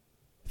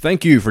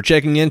Thank you for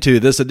checking into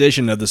this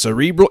edition of the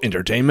Cerebral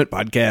Entertainment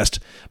Podcast.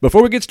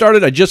 Before we get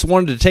started, I just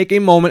wanted to take a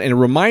moment and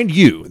remind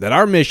you that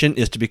our mission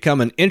is to become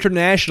an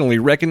internationally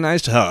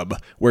recognized hub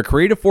where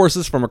creative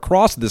forces from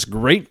across this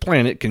great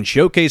planet can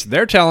showcase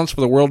their talents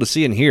for the world to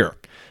see and hear.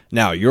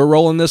 Now, your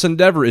role in this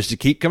endeavor is to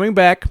keep coming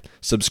back,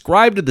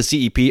 subscribe to the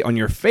CEP on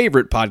your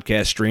favorite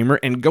podcast streamer,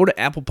 and go to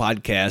Apple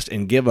Podcast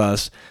and give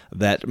us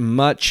that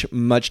much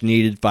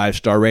needed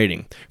 5-star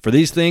rating. For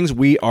these things,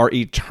 we are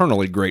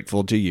eternally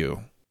grateful to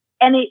you.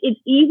 And it's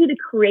easy to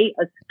create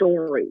a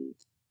story.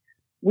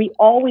 We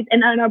always,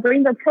 and our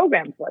brains are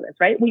programmed for this,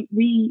 right?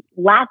 We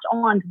latch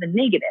on to the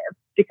negative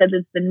because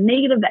it's the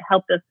negative that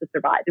helped us to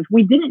survive. If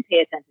we didn't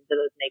pay attention to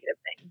those negative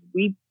things,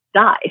 we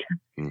died.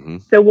 Mm-hmm.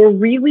 So we're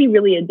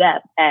really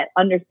adept at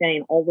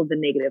understanding all of the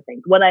negative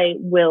things. What I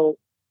will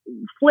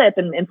flip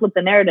and flip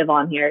the narrative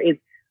on here is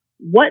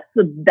what's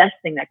the best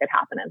thing that could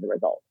happen as a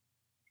result?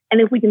 And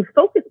if we can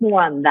focus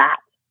more on that,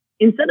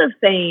 instead of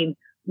saying,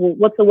 well,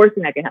 what's the worst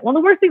thing that can happen? Well, the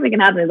worst thing that can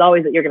happen is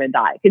always that you're going to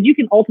die because you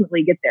can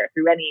ultimately get there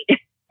through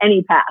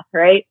any path,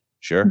 right?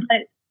 Sure.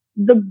 But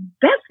the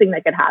best thing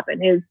that could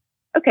happen is,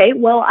 okay,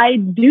 well, I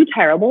do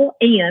terrible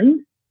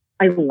and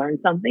I learn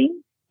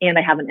something and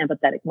I have an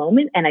empathetic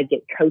moment and I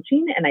get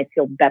coaching and I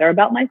feel better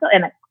about myself.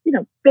 And,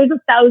 there's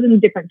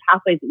 1,000 different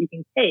pathways that you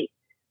can take,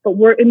 but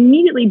we're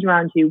immediately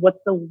drawn to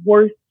what's the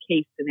worst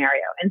case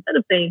scenario instead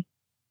of saying,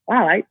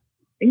 wow,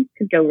 things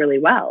could go really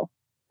well.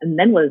 And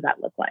then what does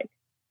that look like?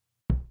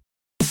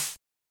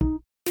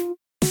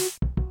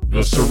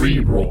 The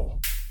Cerebral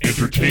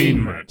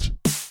Entertainment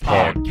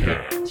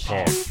Podcast.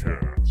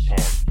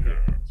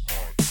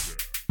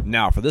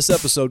 Now, for this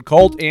episode,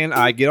 Colt and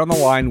I get on the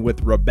line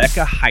with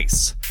Rebecca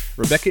Heiss.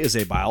 Rebecca is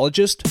a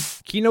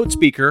biologist, keynote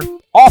speaker,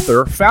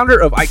 author, founder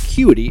of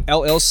Icueity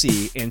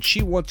LLC, and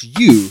she wants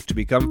you to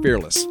become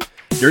fearless.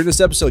 During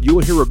this episode, you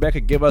will hear Rebecca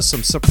give us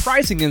some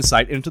surprising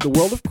insight into the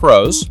world of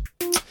crows.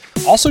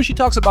 Also, she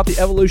talks about the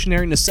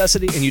evolutionary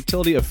necessity and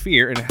utility of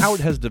fear and how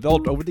it has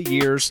developed over the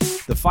years,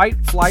 the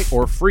fight, flight,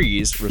 or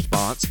freeze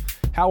response,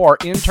 how our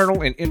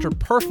internal and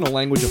interpersonal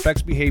language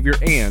affects behavior,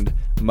 and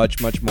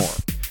much more.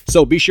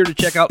 So be sure to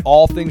check out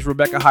all things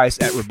Rebecca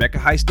Heiss at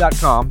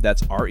RebeccaHeiss.com.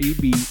 That's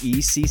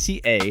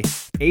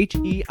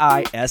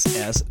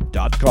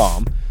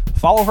RebeccaHeiss.com.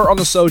 Follow her on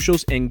the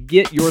socials and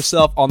get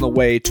yourself on the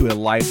way to a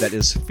life that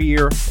is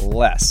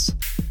fearless.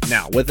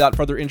 Now, without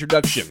further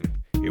introduction,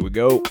 here we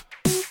go.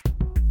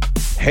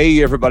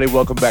 Hey everybody,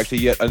 welcome back to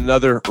yet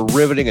another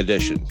riveting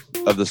edition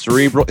of the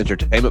Cerebral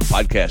Entertainment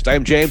Podcast. I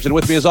am James, and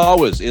with me as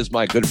always is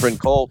my good friend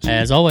Colt.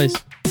 As always.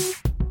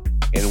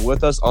 And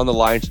with us on the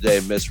line today,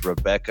 Miss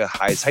Rebecca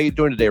Heiss. How you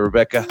doing today,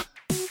 Rebecca?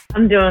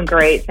 I'm doing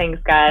great.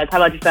 Thanks, guys. How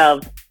about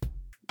yourselves?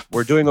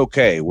 We're doing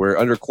okay. We're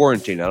under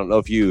quarantine. I don't know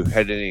if you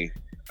had any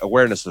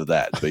awareness of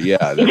that, but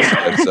yeah.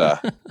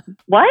 That's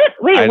What?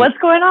 Wait, what's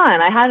going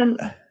on? I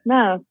hadn't.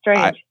 No,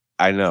 strange.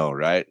 I know,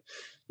 right?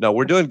 No,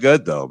 we're doing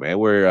good though, man.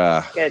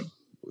 We're good.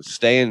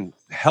 Staying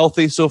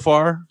healthy so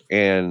far,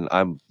 and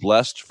I'm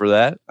blessed for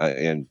that.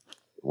 And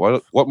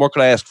what more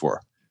could I ask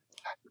for?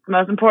 The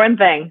most important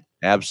thing.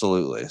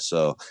 Absolutely.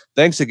 So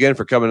thanks again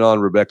for coming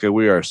on, Rebecca.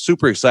 We are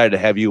super excited to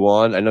have you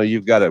on. I know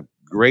you've got a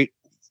great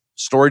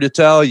story to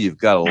tell. You've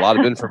got a lot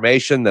of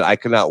information that I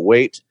cannot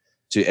wait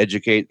to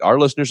educate our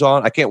listeners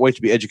on. I can't wait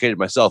to be educated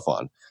myself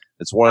on.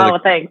 It's one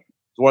of thanks.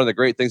 It's one of the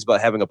great things about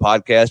having a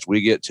podcast.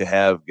 We get to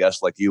have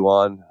guests like you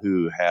on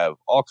who have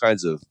all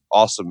kinds of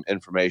awesome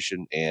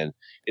information, and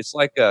it's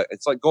like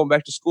going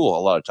back to school a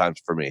lot of times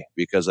for me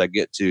because I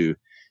get to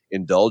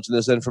indulge in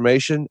this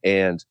information,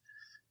 and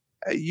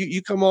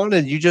you come on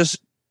and you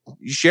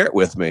share it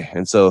with me,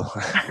 and so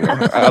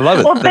I love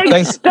it. Well,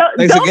 thanks don't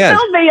again.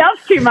 Build me up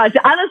too much.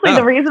 Honestly,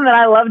 The reason that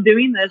I love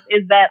doing this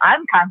is that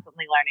I'm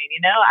constantly learning.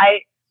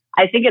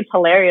 I think it's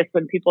hilarious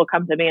when people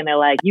come to me and they're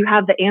like, "You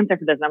have the answer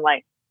for this," and I'm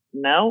like,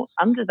 no,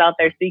 I'm just out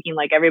there speaking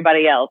like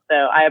everybody else. So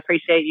I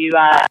appreciate you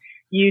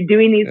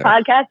doing these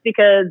podcasts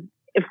because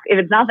if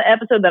it's not the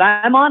episode that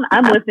I'm on,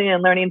 I'm listening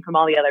and learning from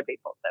all the other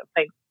people. So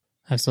thanks.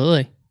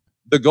 Absolutely.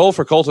 The goal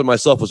for Colt and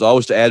myself was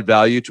always to add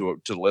value to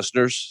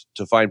listeners,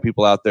 to find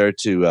people out there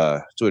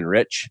to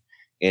enrich.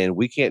 And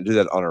we can't do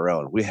that on our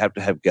own. We have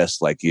to have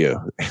guests like you.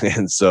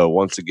 And so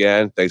once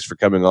again, thanks for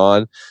coming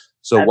on.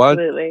 So why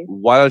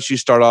don't you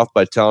start off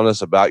by telling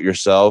us about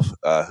yourself,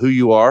 who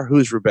you are,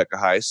 who's Rebecca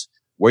Heiss,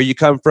 where you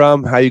come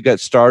from, how you got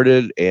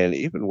started, and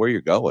even where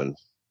you're going.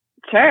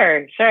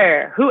 Sure.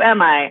 Who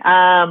am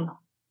I?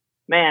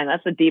 Man,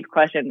 that's a deep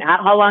question.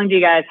 How long do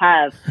you guys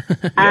have?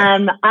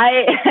 I'm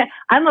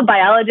a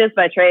biologist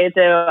by trade,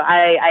 so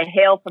I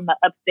hail from the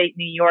upstate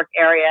New York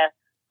area,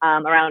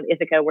 around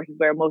Ithaca, which is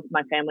where most of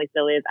my family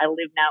still is. I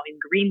live now in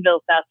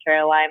Greenville, South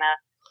Carolina,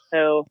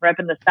 so we're up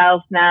in the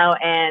South now,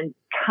 and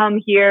come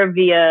here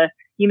via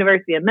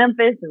University of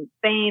Memphis and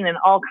Spain and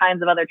all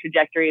kinds of other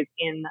trajectories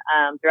in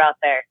throughout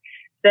there.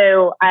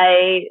 So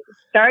I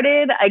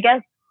started, I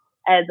guess,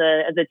 as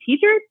a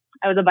teacher.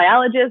 I was a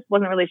biologist,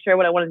 wasn't really sure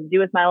what I wanted to do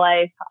with my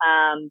life.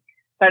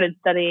 Started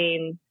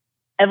studying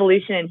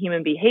evolution and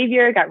human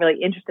behavior, got really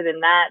interested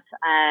in that,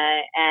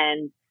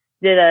 and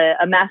did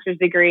a master's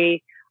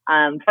degree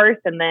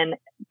first, and then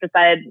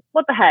decided,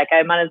 what the heck,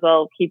 I might as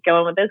well keep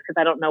going with this because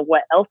I don't know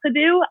what else to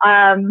do.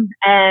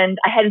 And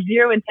I had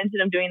zero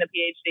intention of doing a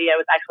PhD. I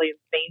was actually in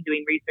Spain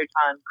doing research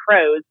on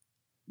crows.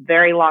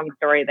 Very long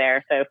story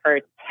there. So for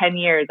 10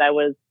 years, I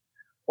was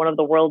one of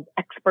the world's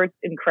experts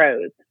in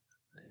crows.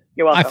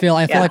 You're welcome. I feel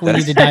like we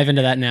need to dive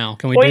into that now.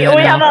 Can we do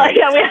that now?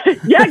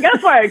 Yeah, go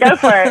for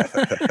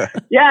it.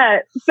 Yeah.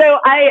 So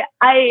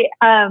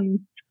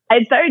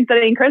I started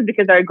studying crows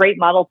because they're a great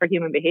model for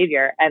human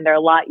behavior, and they're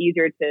a lot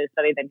easier to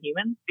study than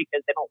humans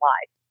because they don't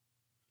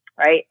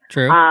lie. Right.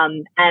 True.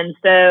 And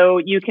so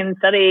you can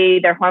study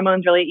their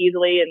hormones really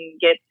easily and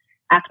get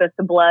access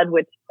to blood,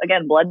 which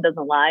again, blood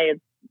doesn't lie.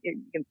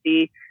 You can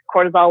see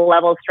cortisol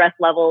levels, stress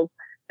levels,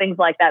 things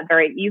like that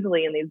very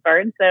easily in these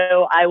birds.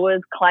 So I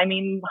was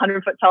climbing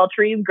 100-foot tall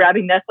trees,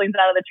 grabbing nestlings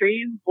out of the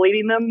trees,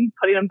 bleeding them,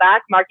 putting them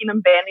back, marking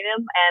them, banding them.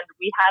 And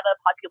we had a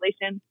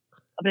population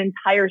of an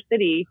entire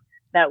city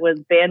that was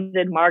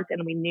banded, marked,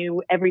 and we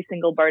knew every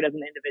single bird as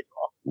an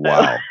individual.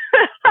 Wow.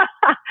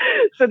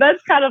 So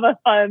that's kind of a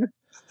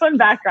fun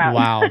background.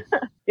 Wow.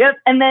 Yep.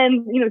 And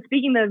then,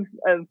 speaking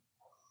of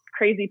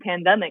crazy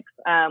pandemics,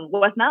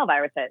 West Nile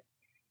virus hit.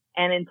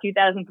 And in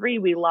 2003,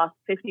 we lost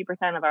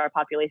 50% of our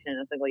population in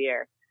a single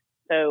year.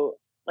 So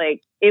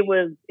it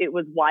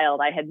was wild.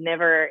 I had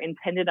never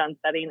intended on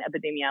studying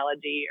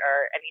epidemiology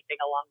or anything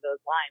along those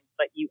lines,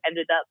 but you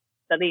ended up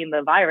studying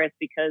the virus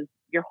because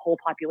your whole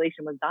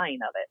population was dying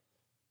of it.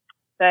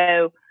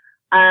 So,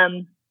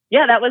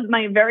 that was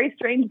my very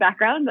strange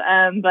background,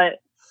 but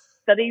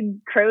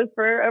studied crows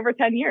for over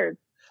 10 years.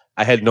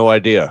 I had no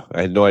idea.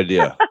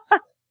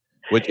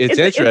 Which it's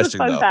interesting, it's a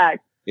fun though. Fact.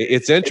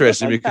 It's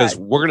interesting because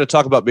we're going to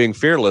talk about being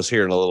fearless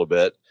here in a little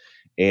bit.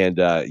 And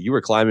you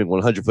were climbing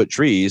 100-foot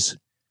trees,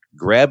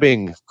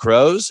 grabbing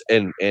crows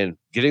and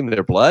getting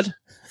their blood.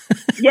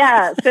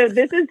 Yeah. So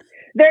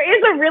there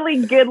is a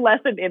really good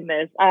lesson in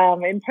this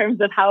in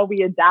terms of how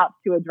we adapt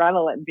to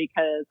adrenaline,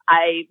 because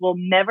I will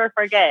never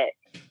forget.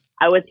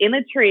 I was in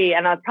a tree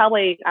and I was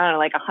probably,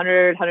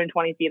 100,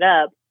 120 feet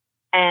up.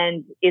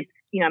 And it's,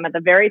 I'm at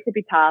the very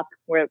tippy top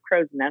where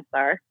crows' nests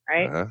are,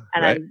 right? And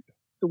right. I'm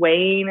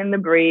swaying in the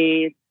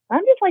breeze.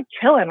 I'm just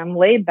chilling. I'm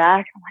laid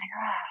back. I'm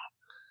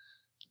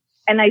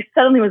and I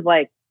suddenly was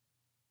like,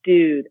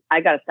 dude, I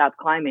got to stop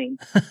climbing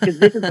because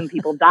this is when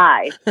people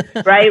die,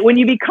 right? When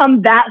you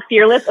become that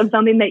fearless of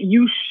something that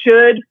you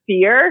should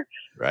fear,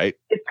 right?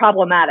 It's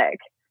problematic.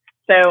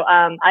 So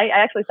I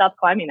actually stopped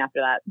climbing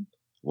after that.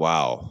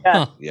 Wow. Yeah.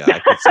 Huh. Yeah, I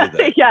can see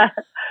that. Yeah.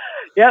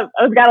 Yep.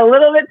 I got a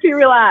little bit too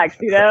relaxed,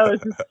 I was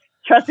just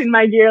trusting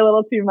my gear a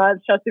little too much,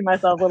 trusting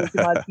myself a little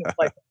too much.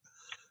 And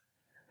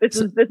it's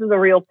this is a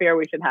real fear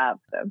we should have.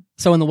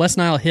 So when the West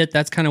Nile hit,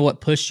 that's kind of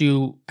what pushed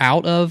you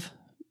out of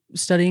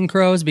studying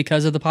crows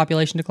because of the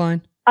population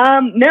decline?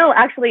 No,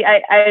 actually,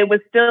 I was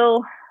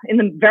still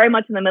very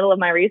much in the middle of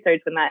my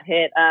research when that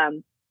hit.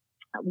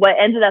 What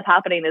ended up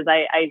happening is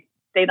I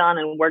stayed on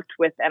and worked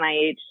with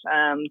NIH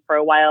for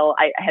a while.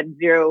 I had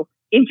zero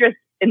interest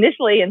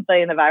initially in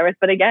studying the virus,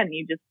 but again,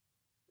 you just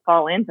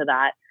fall into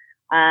that.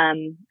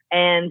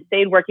 And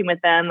stayed working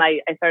with them.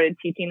 I started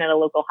teaching at a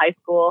local high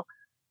school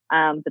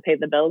to pay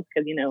the bills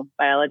because,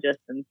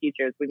 biologists and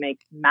teachers, we make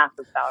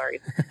massive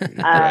salaries.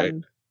 Right.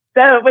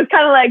 So it was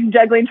kind of like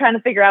juggling, trying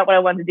to figure out what I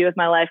wanted to do with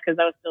my life because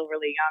I was still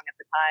really young at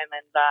the time.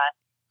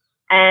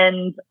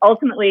 And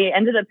ultimately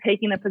ended up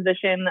taking a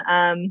position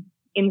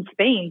in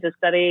Spain to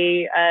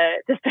study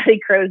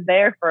crows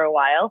there for a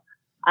while.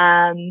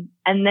 And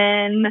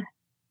then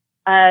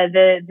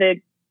the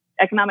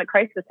economic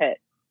crisis hit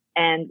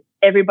and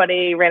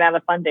everybody ran out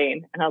of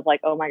funding. And I was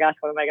like, oh my gosh,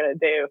 what am I going to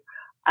do?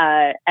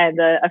 And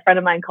a friend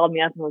of mine called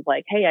me up and was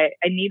like, hey,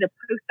 I need a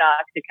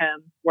postdoc to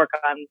come work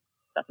on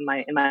stuff in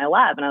my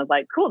lab. And I was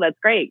like, cool, that's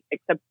great,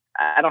 except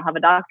I don't have a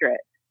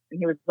doctorate. And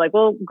he was like,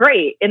 well,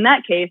 great. In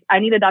that case, I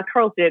need a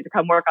doctoral student to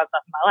come work on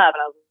stuff in my lab.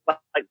 And I was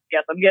like,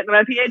 yes, I'm getting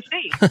my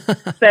PhD.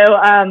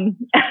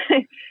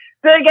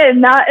 So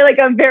again, not like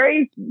a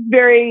very,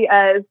 very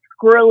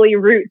squirrely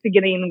route to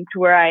getting to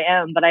where I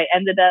am, but I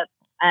ended up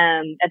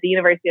at the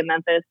University of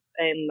Memphis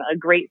in a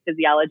great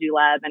physiology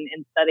lab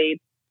and studied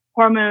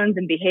hormones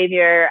and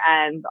behavior,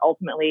 and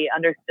ultimately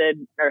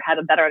understood or had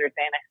a better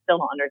understanding. I still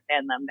don't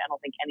understand them. I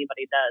don't think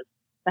anybody does.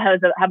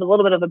 But have a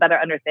little bit of a better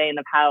understanding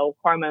of how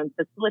hormones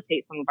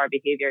facilitate some of our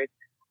behaviors,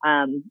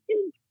 in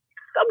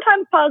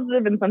sometimes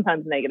positive and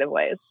sometimes negative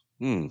ways.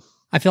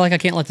 I feel like I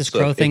can't let this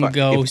crow thing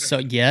go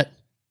yet.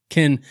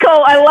 Cool,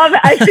 I love it.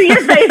 I see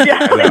your face.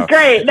 Yeah, it's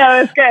great.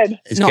 No, it's good.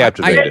 It's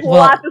captivating. There's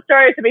lots of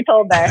stories to be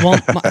told there.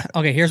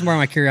 Okay, here's where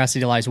my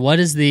curiosity lies. What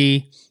is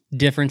the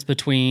difference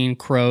between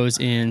crows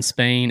in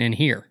Spain and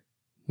here?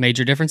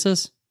 Major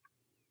differences?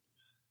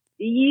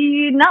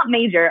 Not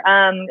major.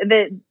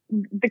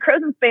 The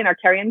crows in Spain are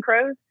carrion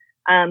crows,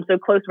 so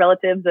close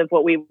relatives of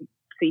what we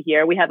see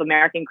here. We have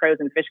American crows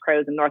and fish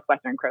crows and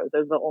northwestern crows.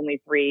 Those are the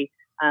only three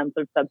sort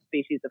of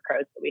subspecies of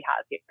crows that we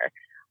have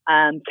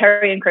here.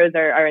 Carrion crows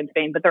are in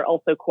Spain, but they're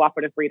also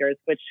cooperative breeders,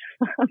 which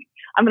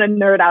I'm going to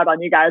nerd out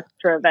on you guys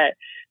for a bit.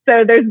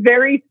 So there's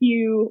very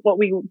few what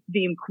we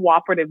deem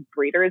cooperative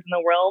breeders in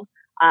the world,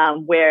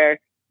 where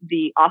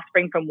the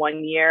offspring from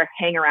one year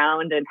hang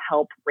around and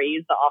help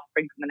raise the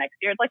offspring from the next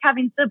year. It's like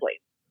having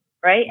siblings,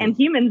 right? And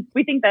humans,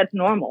 we think that's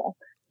normal.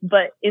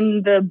 But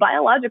in the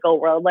biological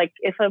world, like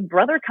if a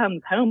brother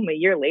comes home a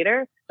year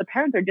later, the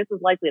parents are just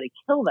as likely to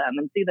kill them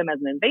and see them as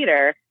an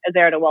invader as they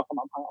are to welcome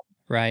them home.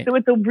 Right. So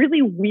it's a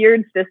really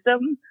weird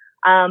system.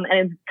 And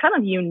it's kind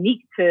of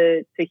unique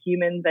to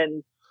humans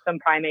and some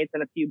primates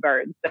and a few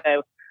birds.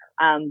 So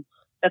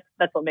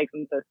that's what makes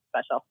them so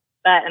special.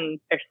 That, and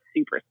they're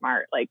super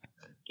smart, like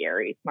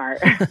scary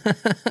smart.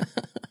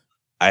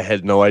 I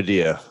had no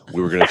idea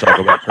we were going to talk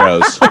about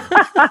crows.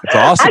 It's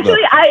awesome.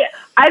 Actually,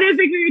 I didn't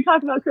think we were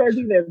talking about crows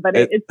either, but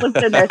it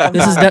slipped in there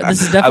sometimes.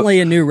 This is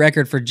definitely a new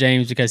record for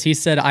James, because he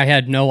said I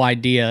had no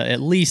idea at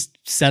least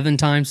 7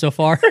 times so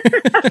far.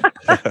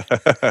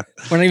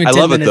 We're not even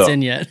 10 minutes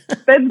in yet.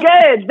 That's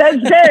good.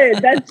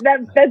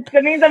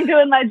 That means I'm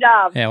doing my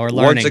job. Yeah, we're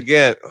learning.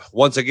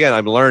 Once again,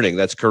 I'm learning.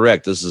 That's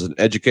correct. This is an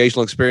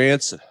educational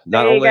experience.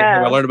 Not only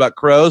have I learned about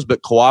crows,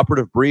 but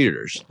cooperative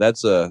breeders. There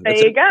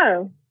you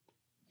go.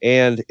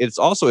 And it's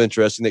also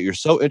interesting that you're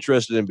so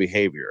interested in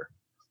behavior.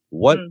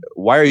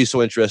 Why are you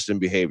so interested in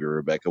behavior,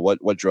 Rebecca?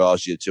 What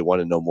draws you to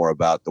want to know more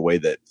about the way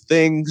that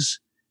things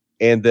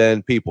and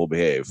then people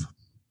behave?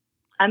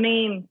 I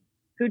mean,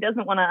 who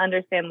doesn't want to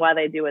understand why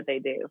they do what they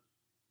do,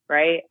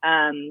 right?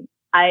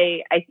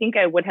 I think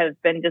I would have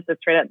been just a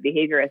straight up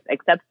behaviorist,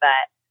 except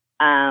that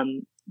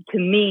to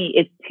me,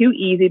 it's too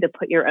easy to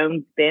put your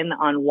own spin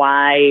on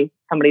why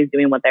somebody's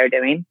doing what they're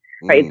doing.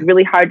 Right. It's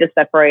really hard to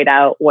separate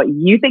out what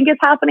you think is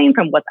happening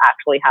from what's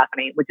actually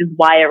happening, which is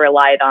why I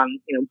relied on,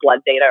 blood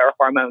data or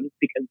hormones,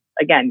 because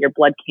again, your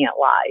blood can't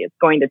lie. It's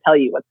going to tell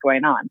you what's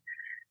going on.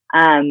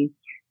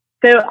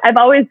 So I've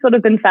always sort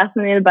of been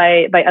fascinated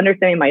by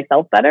understanding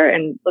myself better.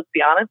 And let's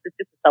be honest, it's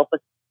just a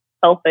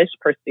selfish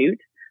pursuit.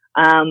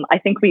 I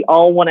think we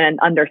all want to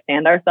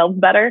understand ourselves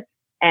better.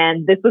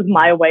 And this was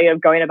my way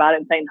of going about it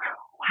and saying,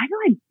 why do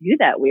I do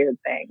that weird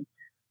thing?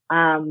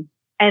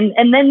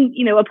 And then,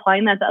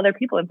 applying that to other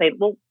people and saying,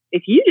 well,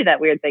 if you do that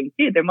weird thing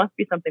too, there must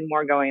be something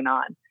more going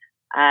on.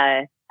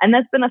 And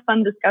that's been a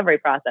fun discovery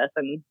process.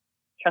 And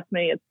trust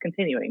me, it's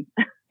continuing.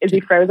 Is he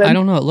frozen? I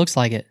don't know. It looks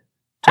like it.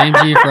 James,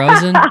 are you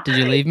frozen? Did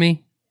you leave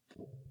me?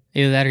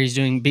 Either that or he's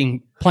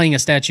playing a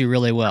statue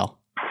really well.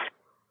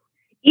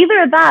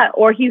 Either that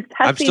or he's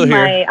testing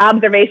my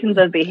observations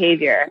of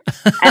behavior.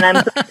 And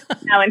I'm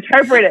now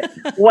interpret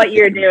what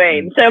you're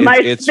doing. So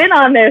my spin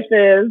on this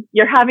is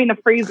you're having a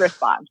freeze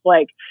response.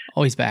 Like,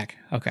 oh, he's back.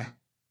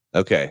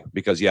 Okay.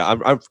 Because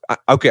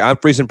I'm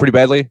freezing pretty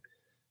badly.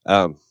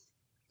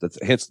 That's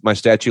hence my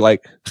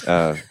statue-like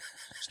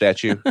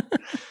statue.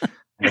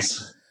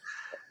 Yes.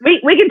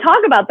 We can talk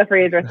about the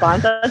freeze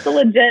response. That's a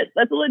legit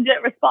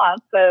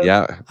response. So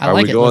yeah, are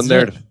we going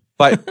there to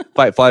fight,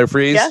 flight, or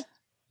freeze? Yeah.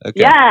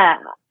 Okay. Yeah,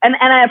 and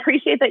I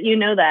appreciate that you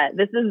know that.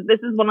 This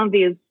is one of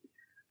these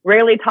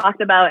rarely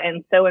talked about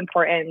and so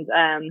important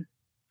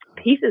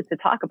pieces to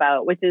talk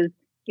about, which is,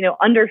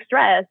 under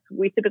stress,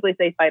 we typically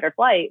say fight or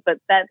flight, but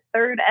that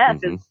third F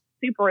is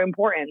super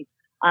important,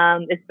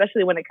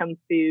 especially when it comes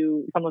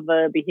to some of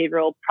the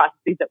behavioral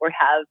processes that we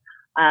have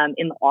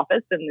in the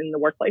office and in the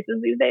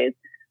workplaces these days.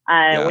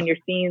 When you're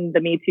seeing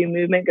the Me Too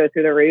movement go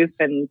through the roof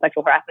and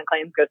sexual harassment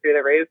claims go through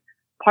the roof,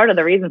 part of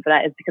the reason for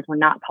that is because we're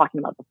not talking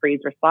about the freeze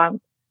response.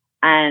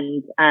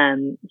 And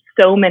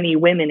so many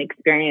women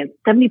experience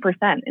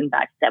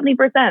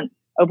 70%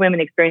 of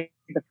women experience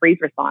the freeze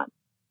response.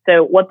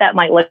 So what that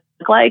might look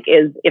like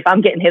is if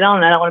I'm getting hit on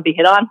and I don't want to be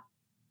hit on.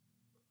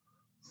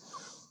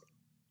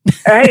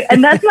 All right.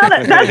 And I'm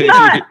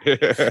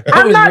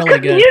not really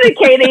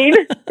communicating,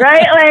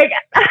 right? Like,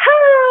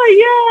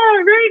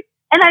 yeah, right.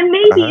 And I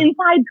may be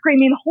inside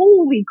screaming,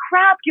 holy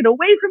crap, get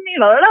away from me,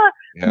 blah, blah, blah.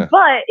 Yeah.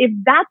 But if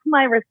that's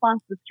my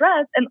response to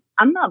stress, and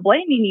I'm not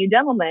blaming you,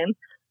 gentlemen,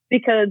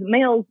 because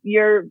males,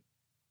 the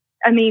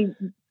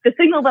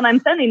signal that I'm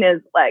sending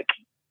is like,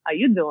 how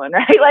you doing,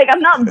 right? Like, I'm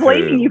not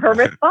blaming you for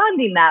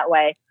responding that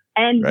way.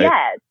 And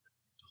yes,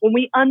 when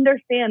we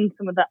understand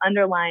some of the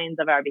underlines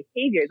of our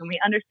behaviors, when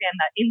we understand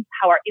that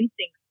how our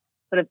instincts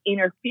sort of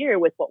interfere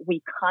with what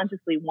we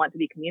consciously want to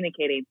be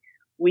communicating,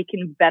 we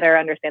can better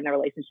understand the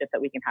relationship that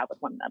we can have with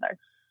one another.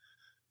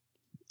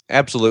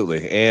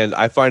 Absolutely. And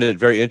I find it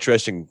very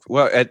interesting.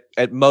 Well,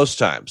 at most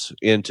times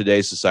in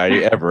today's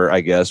society ever,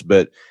 I guess,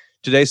 but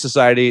today's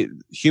society,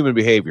 human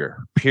behavior,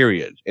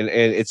 period. And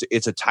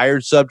it's a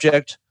tired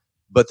subject,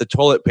 but the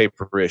toilet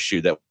paper issue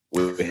that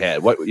we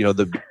had,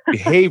 the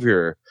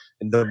behavior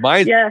and the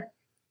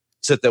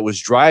mindset that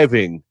was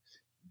driving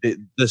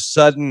the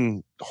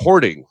sudden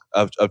hoarding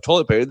of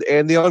toilet paper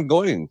and the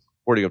ongoing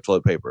hoarding of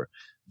toilet paper.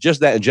 Just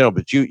that in general,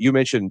 but you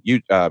mentioned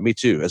Me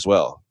Too as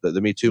well,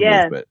 the Me Too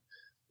movement.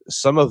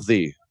 Some of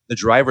the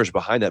drivers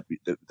behind that,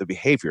 the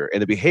behavior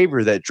and the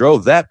behavior that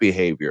drove that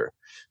behavior,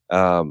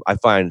 I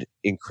find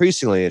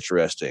increasingly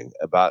interesting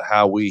about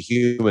how we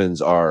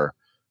humans are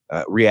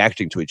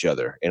reacting to each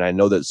other. And I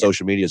know that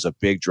social media is a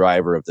big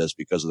driver of this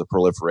because of the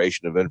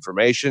proliferation of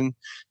information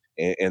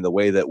and the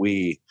way that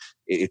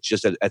it's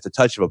just at the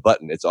touch of a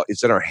button.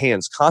 It's in our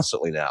hands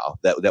constantly now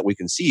that we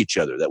can see each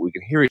other, that we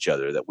can hear each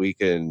other, that we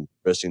can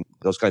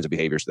those kinds of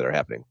behaviors that are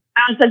happening.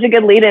 That was such a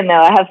good lead in, though.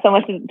 I have so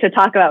much to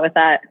talk about with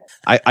that.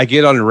 I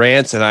get on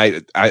rants and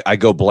I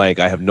go blank.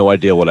 I have no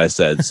idea what I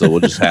said, so we'll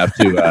just have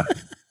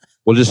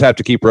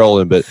to keep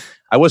rolling. But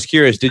I was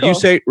curious. Did you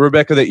say,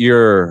 Rebecca, that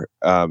your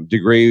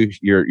degree,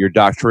 your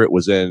doctorate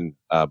was in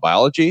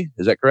biology?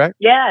 Is that correct?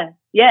 Yeah.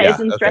 It's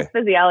in stress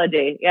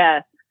physiology.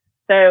 Yeah.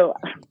 So,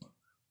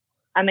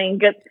 I mean,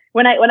 good.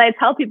 When I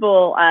tell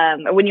people,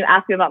 or when you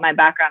ask me about my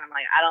background, I'm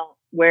like,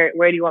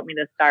 where do you want me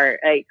to start?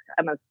 Like,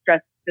 I'm a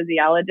stress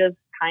physiologist,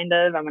 kind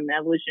of. I'm an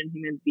evolution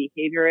human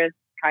behaviorist,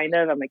 kind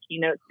of. I'm a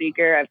keynote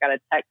speaker. I've got a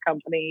tech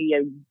company.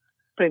 I'm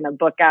putting a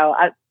book out.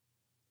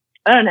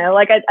 I don't know.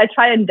 Like, I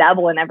try and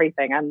dabble in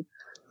everything.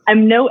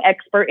 I'm no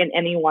expert in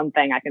any one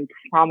thing. I can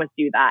promise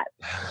you that.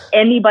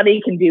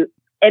 Anybody can do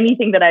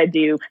anything that I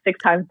do 6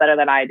 times better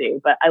than I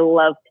do, but I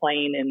love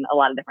playing in a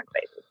lot of different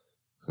spaces.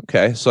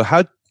 Okay. So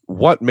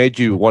what made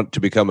you want to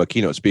become a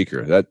keynote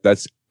speaker?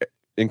 That's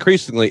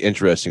increasingly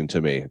interesting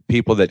to me.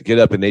 People that get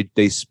up and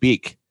they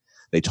speak,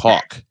 they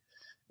talk,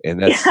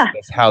 and that's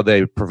how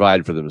they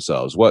provide for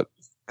themselves. What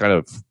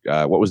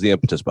was the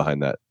impetus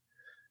behind that?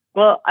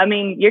 Well, I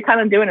mean, you're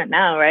kind of doing it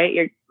now, right?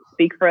 You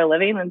speak for a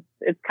living, and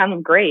it's kind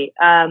of great.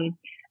 I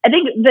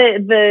think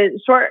the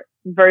short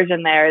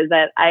version there is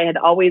that I had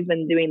always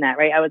been doing that,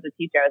 right? I was a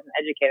teacher, I was an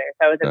educator,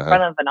 so I was in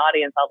front of an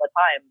audience all the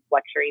time,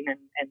 lecturing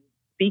and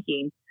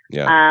speaking.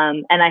 Yeah.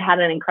 And I had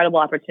an incredible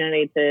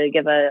opportunity to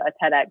give a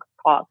TEDx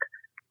talk,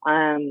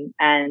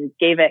 and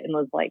gave it and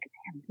was like,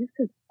 damn, this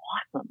is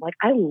awesome. Like,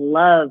 I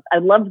love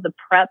the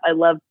prep. I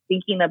love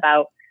thinking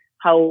about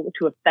how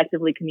to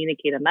effectively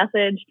communicate a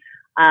message.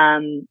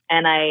 And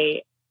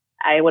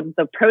I was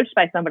approached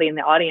by somebody in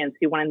the audience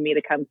who wanted me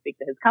to come speak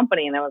to his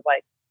company. And I was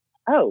like,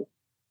 oh,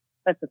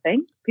 that's the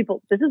thing.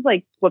 This is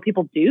like what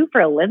people do for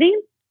a living.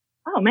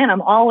 Oh man,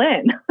 I'm all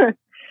in.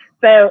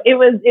 So it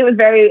was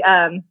very,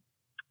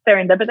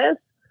 serendipitous.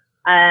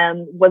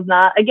 Was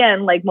not,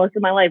 again, like most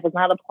of my life, was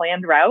not a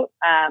planned route.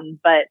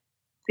 But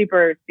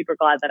super, super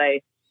glad that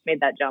I made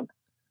that jump.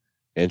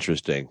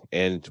 Interesting.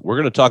 And we're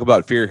going to talk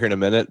about fear here in a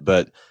minute,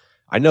 but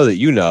I know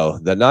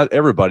that not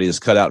everybody is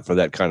cut out for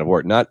that kind of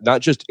work. Not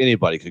just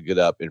anybody could get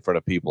up in front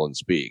of people and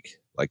speak.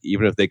 Like,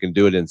 even if they can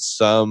do it in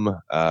some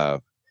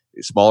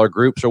smaller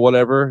groups or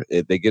whatever,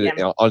 if they get it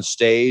on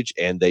stage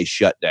and they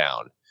shut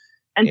down.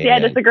 And see, I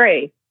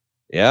disagree.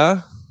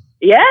 Yeah?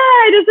 Yeah,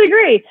 I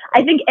disagree.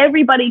 I think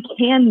everybody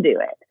can do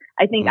it.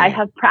 I think I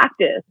have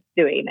practiced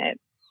doing it.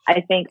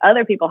 I think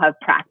other people have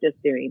practiced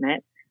doing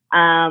it.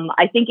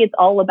 I think it's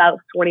all about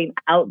sorting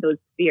out those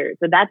fears.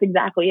 So that's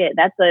exactly it.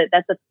 That's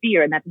a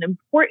fear, and that's an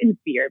important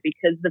fear,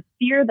 because the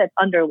fear that's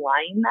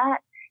underlying that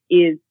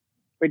is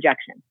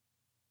rejection,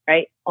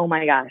 right? Oh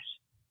my gosh,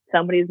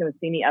 somebody's going to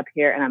see me up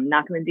here and I'm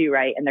not going to do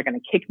right, and they're going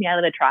to kick me out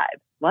of the tribe.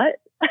 What?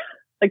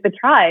 Like, the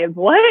tribe?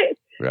 What?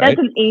 Right. That's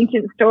an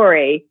ancient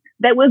story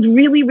that was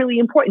really, really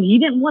important. You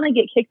didn't want to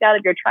get kicked out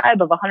of your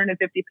tribe of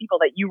 150 people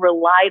that you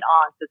relied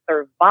on to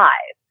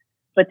survive.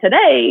 But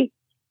today,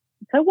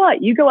 so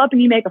what? You go up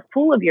and you make a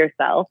fool of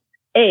yourself.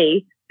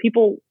 A,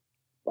 people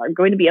are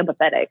going to be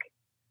empathetic.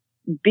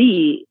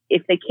 B,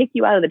 if they kick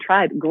you out of the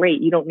tribe,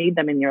 great. You don't need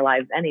them in your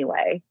lives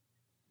anyway.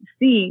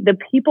 C, the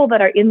people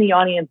that are in the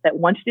audience that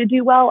want you to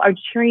do well are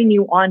cheering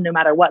you on no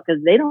matter what,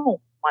 because they don't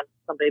want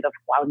somebody to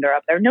flounder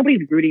up there.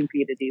 Nobody's rooting for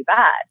you to do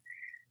bad.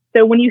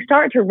 So when you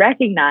start to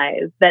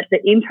recognize that the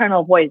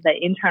internal voice, that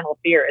internal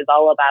fear is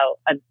all about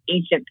an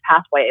ancient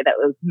pathway that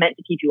was meant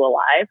to keep you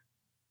alive,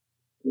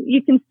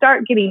 you can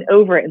start getting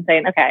over it and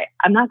saying, okay,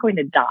 I'm not going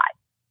to die,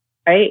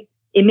 right?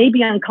 It may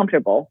be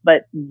uncomfortable,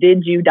 but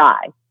did you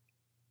die?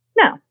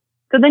 No.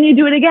 So then you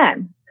do it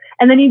again,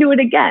 and then you do it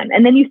again,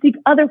 and then you seek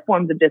other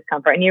forms of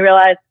discomfort, and you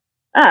realize,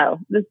 oh,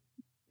 this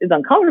is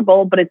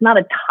uncomfortable, but it's not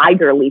a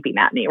tiger leaping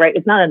at me, right?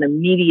 It's not an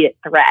immediate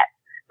threat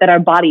that our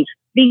bodies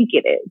think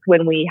it is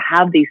when we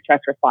have these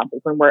stress responses,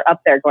 when we're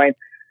up there going,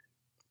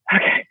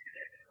 okay,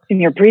 and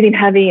you're breathing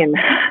heavy and,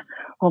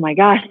 oh my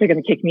gosh, they're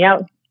going to kick me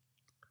out.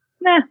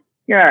 Nah,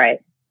 you're all right.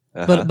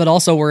 But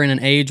also we're in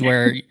an age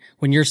where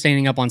when you're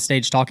standing up on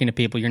stage talking to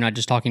people, you're not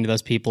just talking to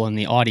those people in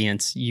the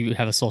audience. You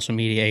have a social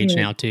media age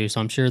now too.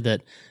 So I'm sure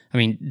that,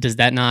 does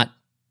that not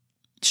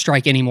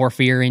strike any more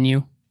fear in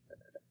you?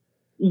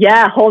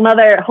 Yeah, whole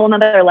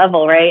nother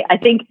level, right? I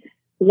think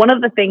one of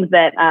the things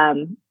that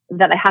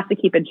I have to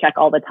keep in check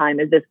all the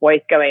time is this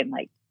voice going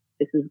like,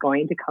 this is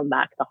going to come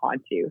back to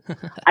haunt you.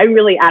 I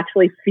really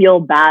actually feel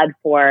bad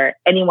for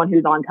anyone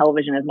who's on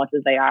television as much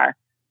as they are.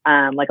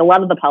 Like a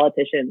lot of the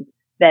politicians,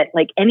 that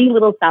like any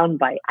little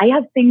soundbite, I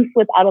have things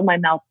slip out of my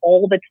mouth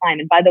all the time.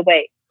 And by the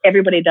way,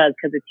 everybody does,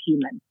 because it's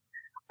human.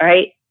 All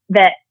right.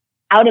 That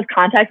out of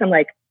context, I'm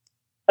like,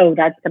 oh,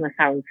 that's going to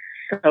sound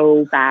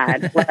so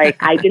bad. Like,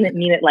 I didn't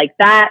mean it like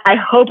that. I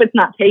hope it's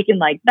not taken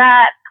like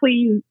that.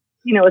 Please,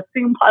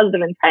 assume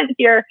positive intent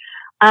here.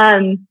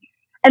 And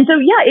so,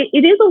 yeah,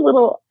 it is a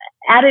little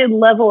added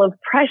level of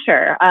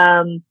pressure.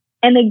 And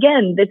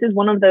again, this is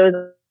one of those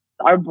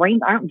Our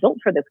brains aren't built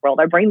for this world.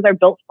 Our brains are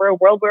built for a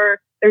world where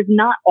there's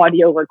not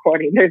audio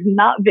recording, there's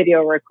not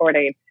video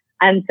recording.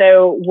 And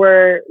so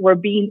we're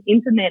being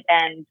intimate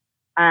and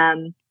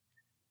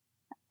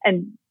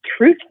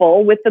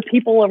truthful with the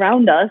people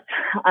around us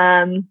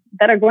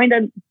that are going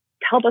to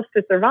help us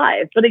to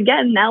survive. But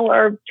again, now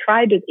our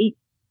tribe is 8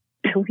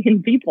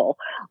 billion people,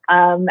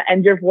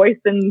 and your voice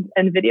and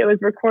video is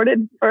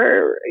recorded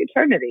for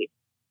eternity.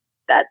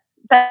 That's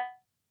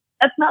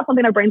not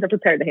something our brains are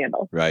prepared to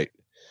handle. Right.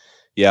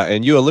 Yeah,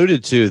 and you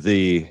alluded to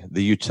the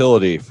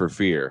utility for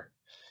fear.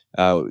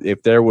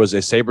 If there was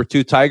a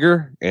saber-toothed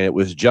tiger and it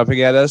was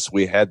jumping at us,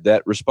 we had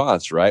that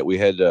response, right? We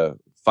had to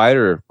fight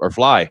or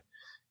fly,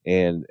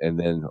 and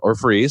then or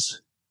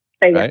freeze,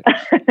 right,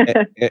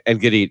 and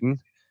get eaten.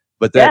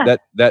 But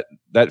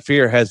that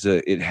fear had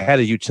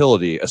a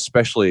utility,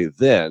 especially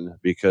then,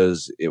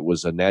 because it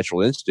was a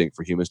natural instinct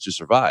for humans to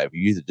survive.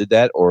 You either did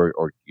that or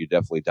you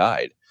definitely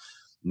died.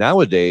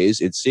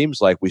 Nowadays, it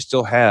seems like we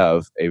still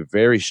have a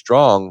very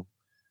strong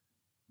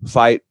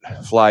fight,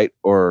 flight,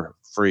 or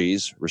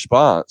freeze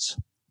response,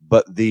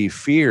 but the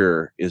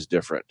fear is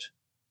different.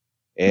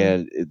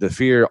 And the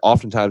fear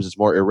oftentimes is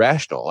more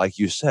irrational. Like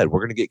you said, we're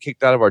going to get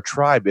kicked out of our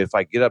tribe if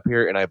I get up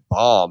here and I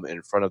bomb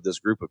in front of this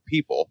group of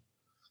people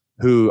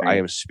who I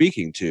am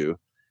speaking to.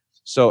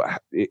 So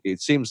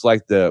it seems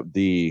like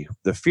the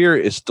fear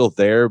is still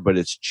there, but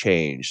it's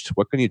changed.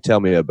 What can you tell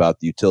me about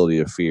the utility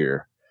of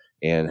fear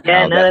and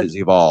how that has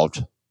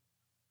evolved?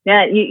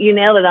 Yeah, you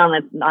nailed it on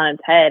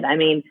its head. I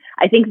mean,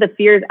 I think the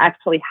fears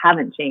actually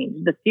haven't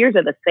changed. The fears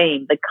are the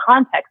same. The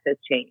context has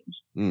changed.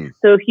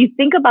 So if you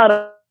think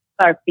about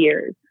our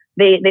fears,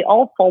 they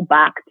all fall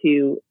back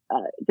to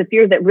the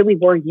fears that really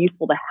were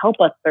useful to help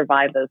us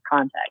survive those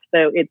contexts.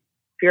 So it's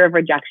fear of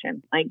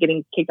rejection, like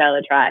getting kicked out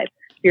of the tribe,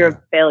 fear of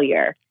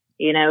failure,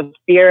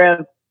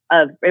 fear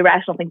of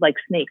irrational things like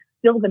snakes,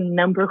 still the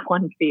number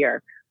one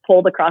fear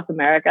pulled across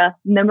America.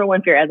 Number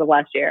one fear as of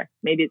last year.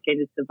 Maybe it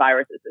changes to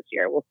viruses this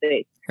year. We'll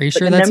see. Are you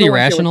sure that's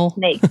irrational?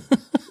 Snakes.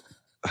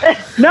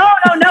 No.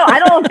 I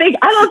don't think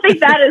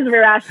that is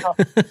irrational.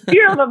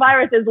 Fear of a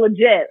virus is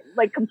legit,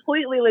 like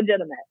completely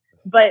legitimate.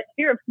 But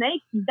fear of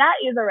snakes, that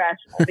is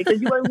irrational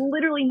because you are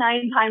literally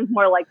 9 times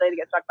more likely to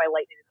get struck by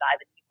lightning and die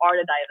than you are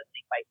to die of a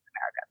snake bite in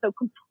America. So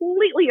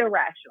completely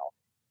irrational.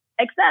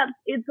 Except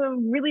it's a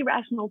really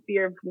rational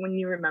fear when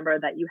you remember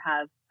that you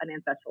have an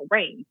ancestral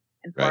brain.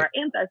 And for our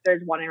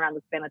ancestors wandering around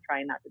the span of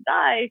trying not to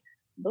die,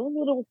 those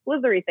little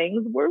slithery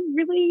things were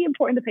really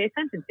important to pay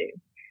attention to.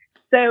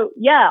 So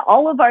yeah,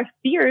 all of our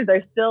fears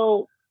are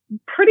still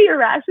pretty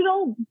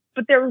irrational,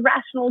 but they're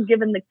rational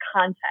given the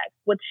context.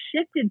 What's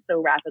shifted so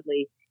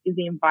rapidly is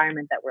the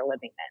environment that we're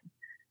living in.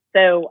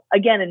 So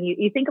again, and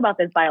you think about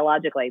this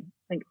biologically,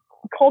 like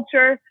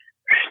culture,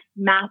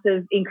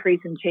 massive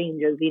increase in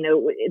changes.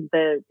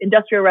 The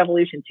Industrial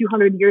Revolution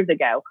 200 years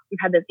ago, we've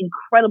had this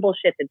incredible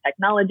shift in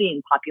technology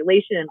and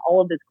population and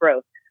all of this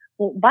growth.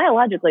 Well,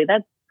 biologically,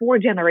 that's 4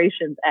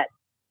 generations at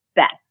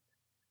best,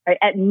 right?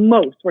 At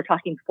most, we're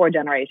talking 4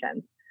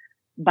 generations.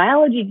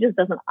 Biology just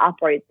doesn't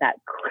operate that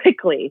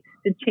quickly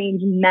to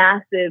change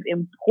massive,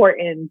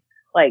 important,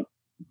 like,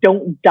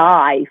 don't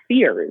die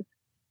fears.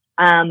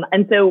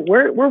 And so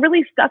we're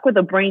really stuck with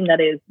a brain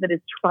that is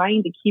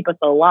trying to keep us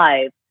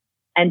alive.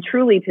 And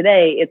truly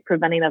today, it's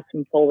preventing us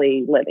from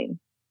fully living.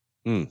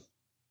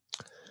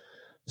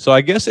 So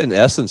I guess in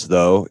essence,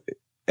 though,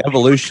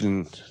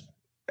 evolution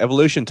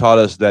taught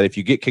us that if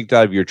you get kicked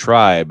out of your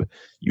tribe,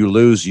 you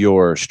lose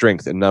your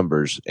strength in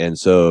numbers. And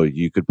so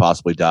you could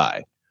possibly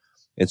die.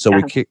 And so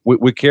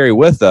we carry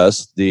with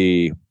us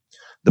the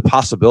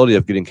possibility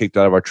of getting kicked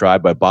out of our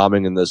tribe by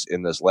bombing in this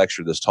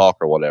lecture, this talk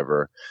or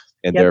whatever.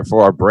 And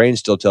therefore our brain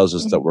still tells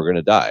us that we're going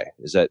to die.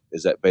 Is that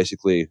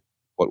basically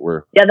what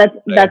we're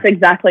that's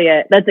exactly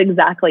it. That's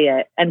exactly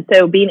it. And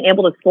so being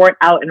able to sort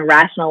out and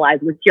rationalize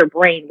with your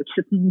brain, which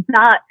is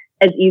not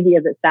as easy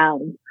as it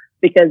sounds,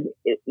 because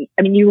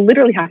you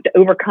literally have to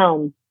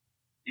overcome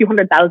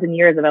 200,000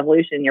 years of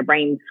evolution in your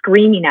brain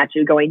screaming at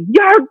you going,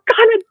 you're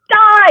gonna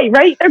die,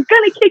 right? They're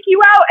gonna kick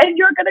you out and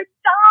you're gonna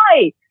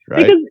die.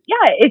 Right. Because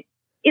it's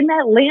in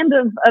that land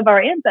of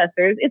our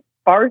ancestors, it's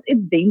sparse,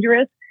 it's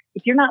dangerous.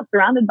 If you're not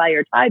surrounded by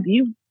your tribe,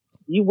 you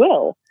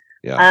will.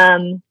 Yeah.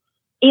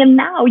 And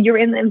now you're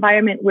in the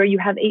environment where you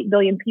have 8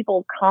 billion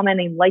people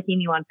commenting, liking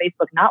you on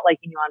Facebook, not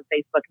liking you on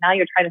Facebook. Now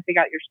you're trying to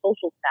figure out your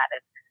social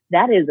status.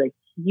 That is a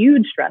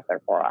huge stressor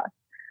for us,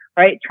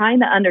 right? Trying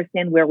to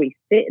understand where we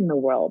fit in the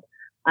world,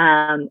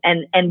 and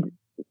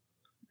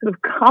sort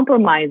of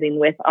compromising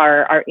with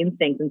our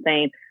instincts and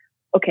saying,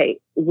 okay,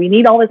 we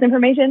need all this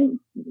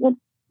information. Well,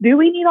 do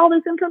we need all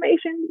this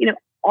information?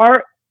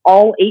 Are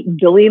all 8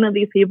 billion of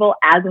these people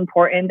as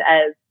important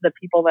as the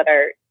people that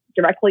are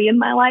directly in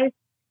my life?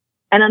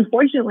 And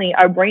unfortunately,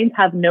 our brains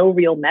have no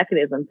real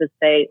mechanism to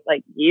say,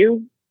 like,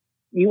 you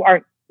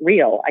aren't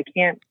real. I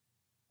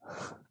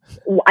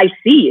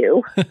see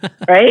you,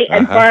 right?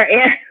 And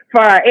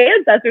for our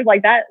ancestors,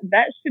 like that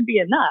should be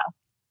enough.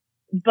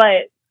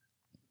 But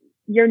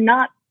you're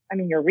not,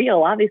 you're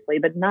real, obviously,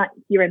 but not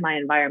here in my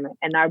environment.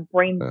 And our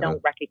brains don't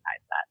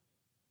recognize that.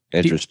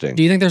 Interesting.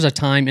 Do you think there's a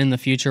time in the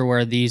future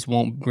where these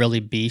won't really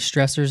be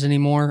stressors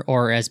anymore,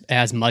 or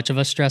as much of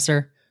a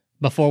stressor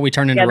before we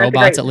turn into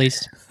robots, at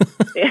least?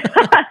 Yeah,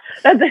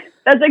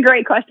 that's a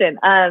great question.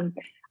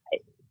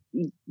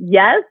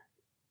 Yes,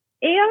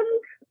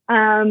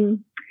 and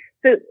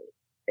so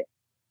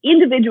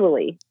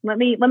individually, let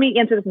me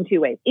answer this in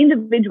two ways.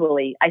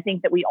 Individually, I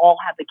think that we all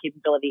have the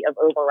capability of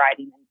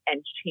overriding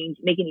and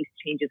making these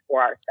changes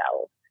for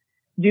ourselves.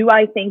 Do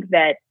I think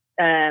that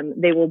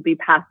they will be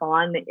passed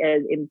on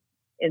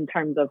in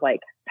terms of like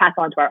pass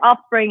on to our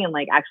offspring and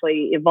like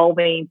actually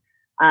evolving?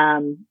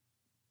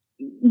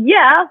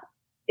 Yeah,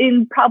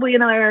 in probably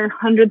another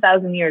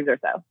 100,000 years or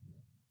so,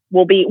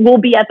 we'll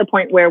be at the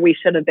point where we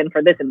should have been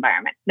for this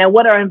environment. Now,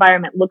 what our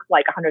environment looks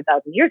like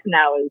 100,000 years from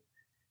now is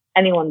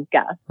anyone's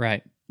guess.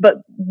 Right.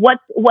 But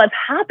what's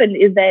happened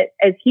is that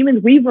as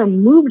humans, we've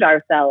removed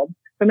ourselves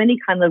from any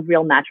kind of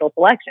real natural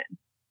selection.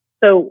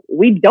 So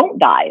we don't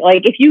die.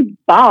 Like if you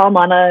bomb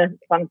on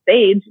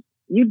stage,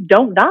 you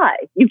don't die.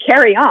 You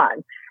carry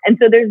on. And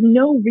so there's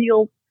no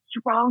real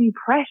strong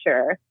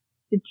pressure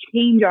to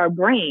change our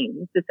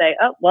brains to say,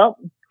 oh, well,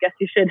 guess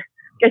you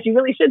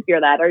really should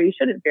fear that, or you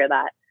shouldn't fear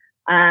that.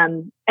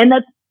 And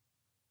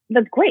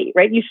that's great,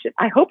 right?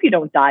 I hope you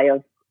don't die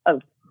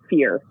of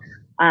fear,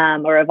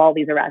 or of all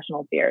these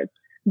irrational fears,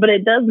 but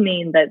it does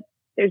mean that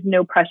there's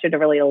no pressure to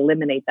really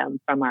eliminate them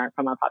from our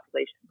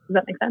population. Does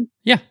that make sense?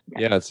 Yeah.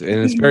 Yeah, it's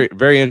very,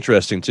 very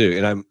interesting too.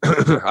 And I'm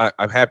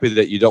I'm happy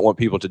that you don't want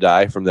people to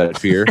die from that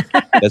fear.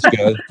 That's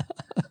good.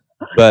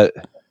 But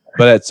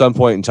at some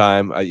point in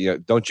time,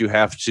 don't you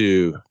have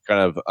to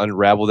kind of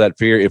unravel that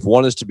fear? If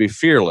one is to be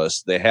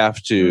fearless, they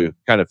have to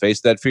kind of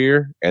face that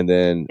fear and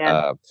then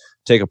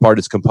take apart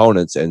its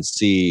components and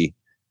see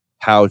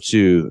how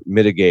to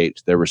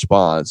mitigate their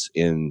response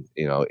in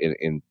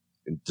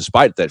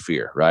despite that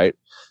fear, right?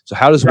 So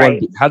how does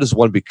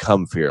one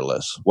become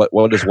fearless? What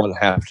does one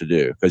have to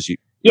do? Because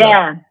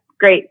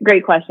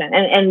great question.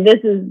 And this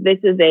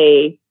is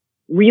a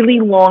really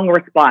long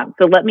response.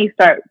 So let me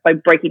start by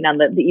breaking down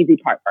the easy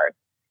part first.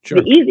 Sure.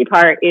 The easy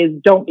part is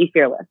don't be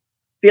fearless.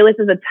 Fearless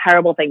is a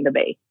terrible thing to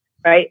be,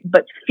 right?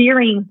 But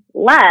fearing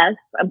less,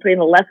 I'm putting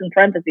the less in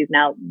parentheses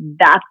now,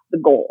 that's the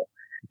goal.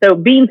 So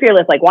being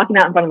fearless, like walking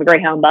out in front of a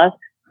Greyhound bus,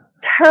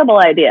 terrible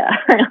idea.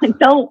 Like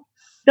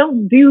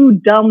don't do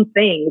dumb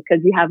things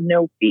because you have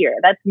no fear.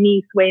 That's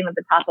me swaying at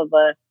the top of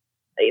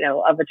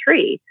a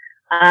tree.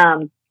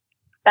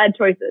 Bad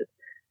choices.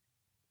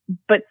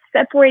 But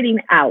separating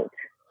out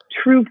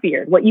true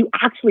fear, what you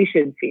actually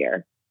should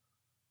fear,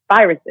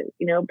 viruses,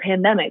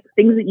 pandemics,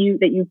 things that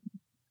you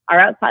are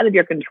outside of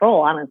your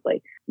control,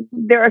 honestly.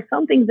 There are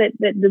some things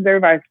that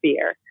deserve our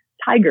fear.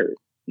 Tigers,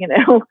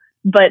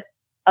 but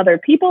other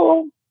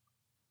people,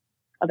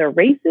 other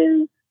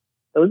races,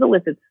 those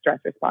elicit stress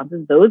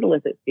responses, those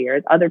elicit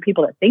fears. Other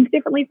people that think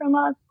differently from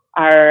us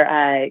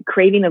are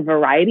craving a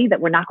variety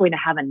that we're not going to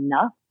have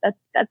enough. That's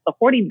the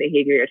hoarding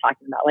behavior you're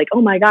talking about. Like,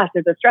 oh my gosh,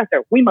 there's a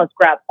stressor. We must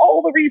grab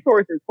all the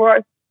resources for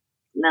us.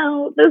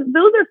 No, those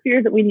are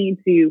fears that we need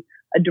to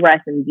address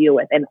and deal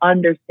with and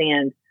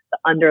understand the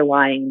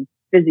underlying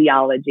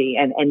physiology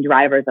and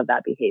drivers of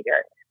that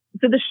behavior.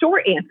 So the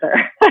short answer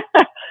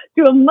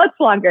to a much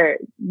longer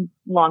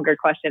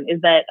question is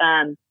that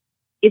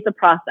it's a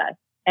process.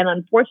 And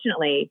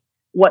unfortunately,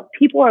 what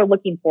people are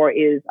looking for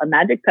is a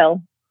magic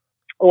pill,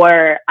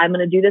 or I'm going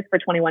to do this for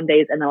 21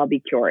 days and then I'll be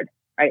cured,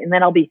 right? And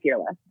then I'll be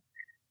fearless.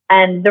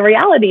 And the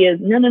reality is,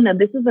 no.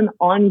 This is an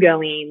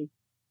ongoing,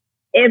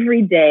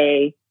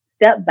 everyday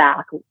step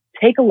back.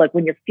 Take a look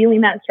when you're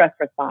feeling that stress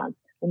response,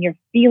 when you're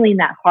feeling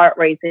that heart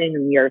racing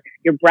and your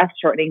breath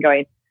shortening,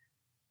 going,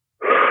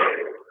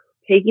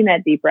 taking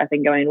that deep breath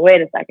and going,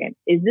 wait a second,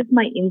 is this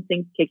my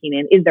instinct kicking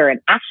in? Is there an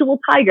actual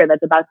tiger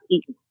that's about to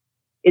eat me?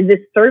 Is this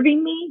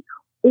serving me?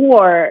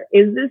 Or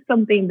is this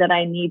something that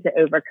I need to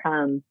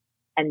overcome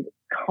and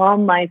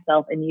calm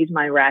myself and use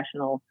my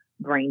rational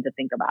brain to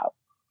think about?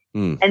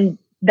 And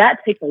that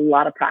takes a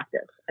lot of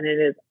practice, and it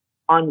is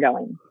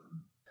ongoing.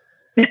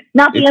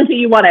 Not the answer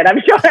you wanted, I'm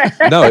sure.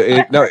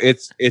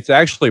 It's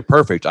actually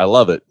perfect. I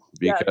love it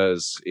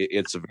because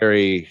it's a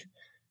very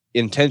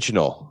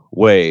intentional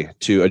way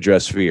to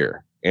address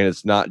fear. And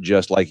it's not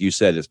just like you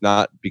said, it's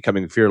not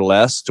becoming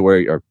fearless to where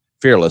you're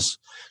fearless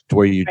to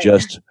where you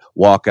just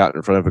walk out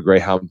in front of a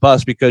Greyhound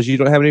bus because you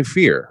don't have any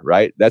fear,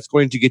 right? That's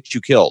going to get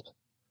you killed.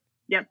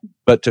 Yep.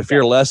 But to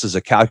fear less is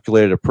a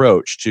calculated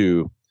approach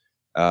to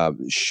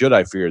should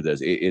I fear this?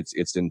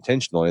 It's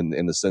intentional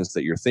in the sense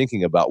that you're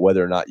thinking about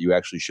whether or not you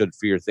actually should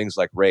fear things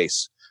like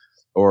race,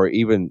 or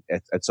even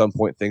at some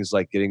point things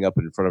like getting up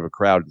in front of a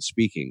crowd and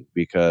speaking,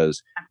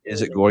 because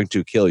is it going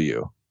to kill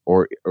you?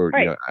 Or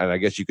and I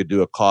guess you could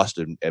do a cost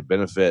and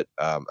benefit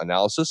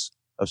analysis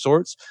of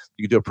sorts.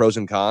 You could do a pros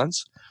and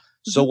cons.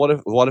 Mm-hmm. So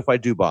what if I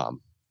do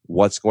bomb?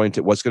 What's going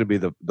to be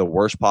the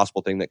worst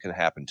possible thing that can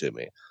happen to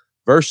me?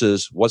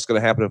 Versus what's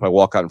going to happen if I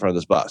walk out in front of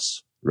this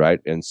bus, right?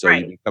 And so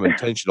you become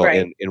intentional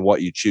in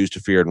what you choose to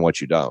fear and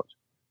what you don't.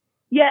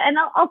 Yeah, and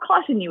I'll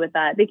caution you with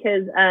that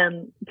because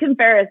Tim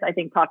Ferriss, I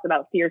think, talks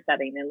about fear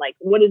setting and like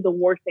what is the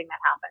worst thing that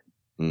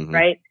happens,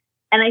 right?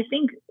 And I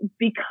think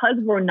because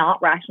we're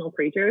not rational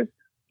creatures,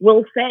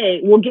 we'll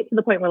get to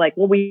the point where like,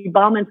 well, we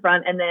bomb in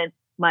front and then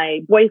my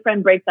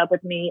boyfriend breaks up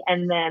with me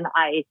and then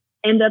I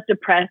end up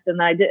depressed and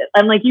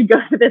like you go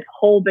through this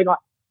whole big,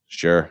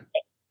 sure.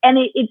 And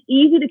it's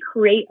easy to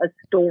create a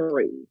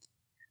story.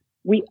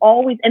 We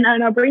always, and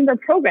our brains are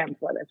programmed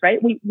for this, right?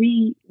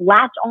 We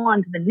latch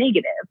on to the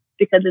negative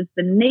because it's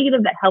the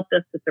negative that helped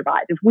us to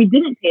survive. If we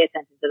didn't pay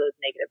attention to those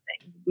negative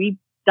things, we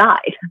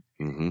died.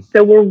 Mm-hmm.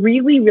 So we're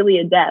really, really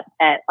adept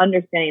at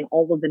understanding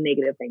all of the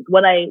negative things.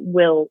 What I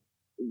will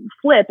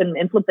flip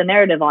and flip the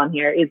narrative on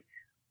here is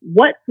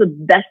what's the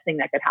best thing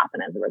that could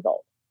happen as a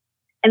result?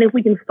 And if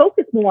we can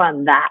focus more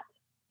on that,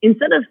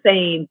 instead of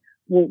saying,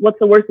 well, what's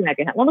the worst thing that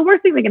can happen? Well, the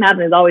worst thing that can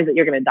happen is always that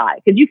you're going to die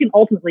because you can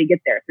ultimately get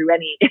there through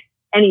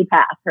any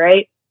path,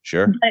 right?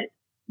 Sure. But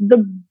the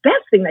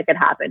best thing that could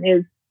happen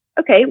is,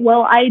 okay,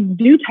 well, I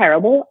do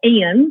terrible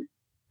and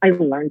I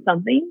learn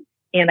something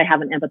and I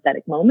have an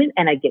empathetic moment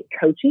and I get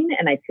coaching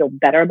and I feel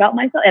better about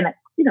myself. And,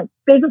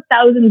 there's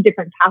 1,000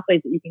 different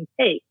pathways that you can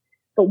take,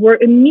 but we're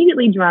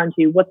immediately drawn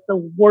to what's the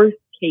worst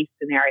case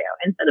scenario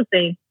instead of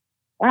saying,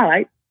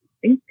 wow,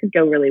 things could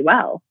go really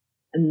well.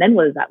 And then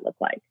what does that look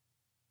like?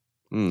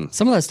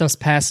 Some of that stuff's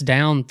passed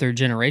down through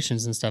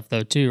generations and stuff,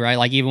 though, too, right?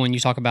 Like even when you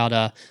talk about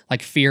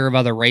like fear of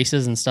other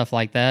races and stuff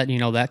like that,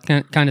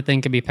 that kind of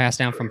thing can be passed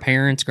down from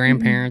parents,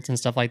 grandparents, and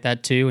stuff like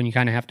that too. And you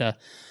kind of have to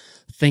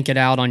think it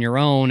out on your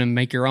own and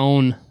make your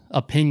own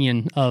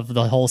opinion of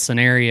the whole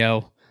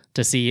scenario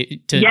to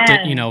see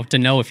to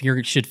know if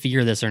you should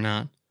fear this or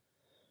not.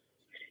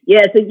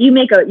 Yeah, so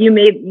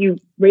you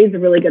raised a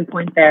really good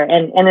point there,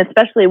 and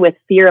especially with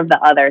fear of the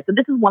other. So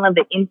this is one of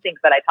the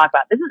instincts that I talk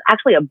about. This is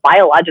actually a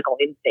biological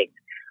instinct.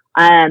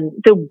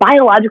 So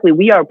biologically,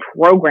 we are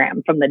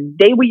programmed from the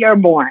day we are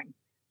born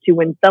to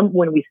when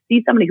we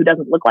see somebody who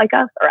doesn't look like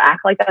us or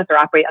act like us or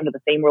operate under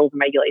the same rules and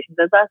regulations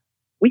as us,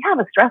 we have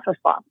a stress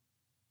response.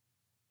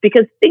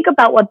 Because think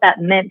about what that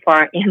meant for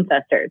our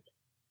ancestors.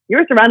 You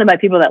were surrounded by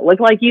people that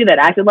looked like you, that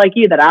acted like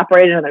you, that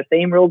operated under the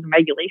same rules and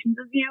regulations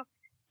as you.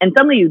 And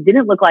somebody who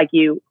didn't look like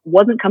you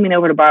wasn't coming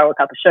over to borrow a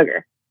cup of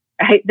sugar,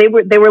 right? They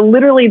were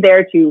literally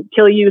there to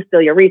kill you,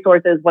 steal your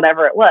resources,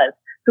 whatever it was.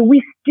 So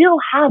we still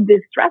have this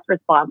stress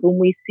response when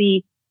we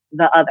see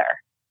the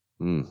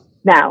other.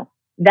 Now,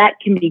 that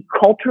can be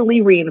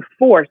culturally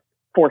reinforced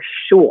for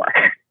sure.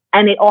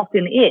 And it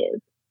often is.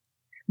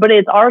 But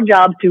it's our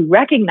job to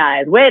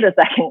recognize, wait a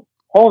second,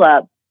 hold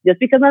up. Just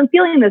because I'm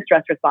feeling this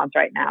stress response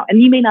right now,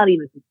 and you may not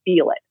even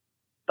feel it,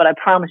 but I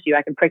promise you,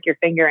 I can prick your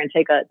finger and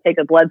take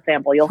a blood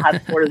sample. You'll have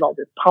cortisol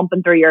just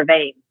pumping through your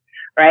veins,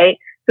 right?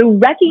 So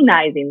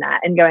recognizing that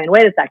and going,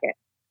 wait a second.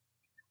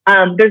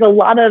 There's a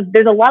lot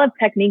of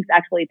techniques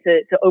actually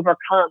to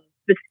overcome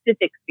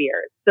specific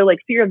fears. So like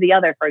fear of the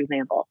other, for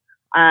example,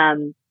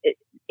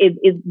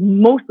 is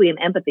mostly an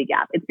empathy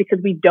gap. It's because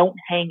we don't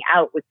hang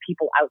out with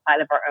people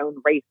outside of our own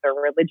race or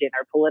religion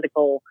or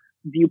political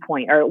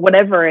viewpoint or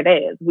whatever it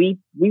is. We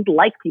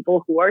like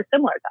people who are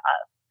similar to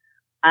us.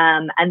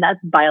 And that's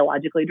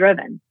biologically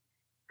driven.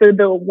 So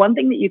the one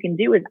thing that you can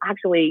do is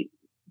actually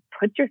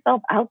put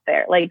yourself out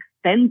there, like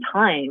spend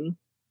time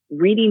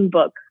reading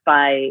books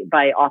by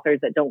authors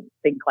that don't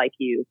think like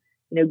you,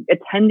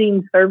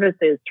 attending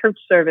services, church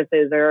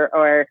services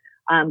or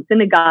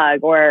synagogue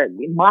or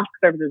mosque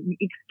services,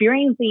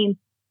 experiencing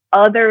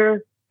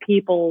other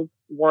people's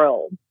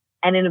worlds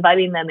and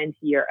inviting them into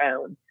your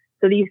own.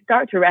 So that you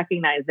start to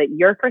recognize that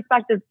your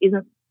perspective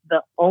isn't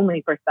the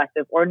only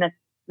perspective or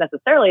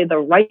necessarily the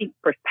right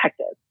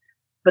perspective,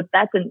 but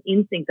that's an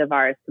instinct of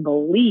ours to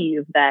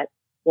believe that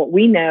what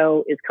we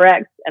know is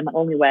correct and the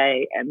only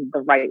way and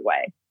the right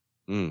way.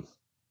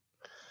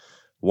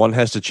 One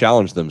has to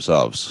challenge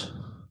themselves.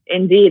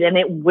 Indeed, and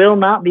it will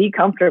not be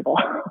comfortable.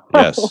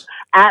 Yes.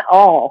 At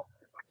all.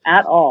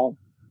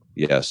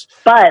 Yes.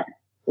 But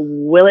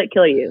will it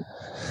kill you?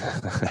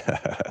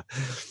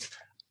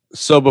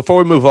 So before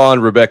we move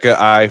on, Rebecca,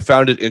 I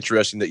found it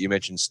interesting that you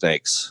mentioned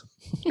snakes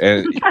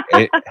and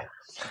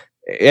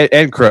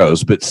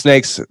crows, but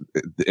snakes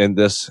in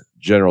this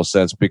general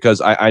sense,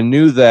 because I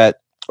knew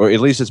that, or at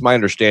least it's my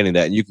understanding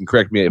that, and you can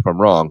correct me if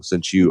I'm wrong,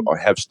 since you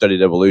have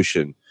studied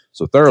evolution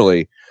so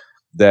thoroughly,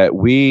 that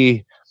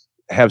we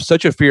have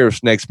such a fear of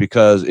snakes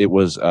because it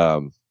was,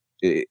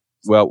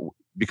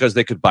 because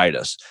they could bite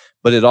us,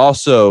 but it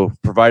also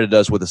provided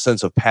us with a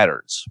sense of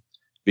patterns,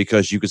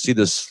 because you could see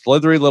this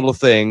slithery little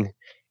thing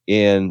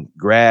in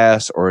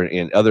grass or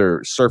in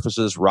other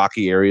surfaces,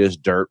 rocky areas,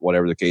 dirt,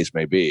 whatever the case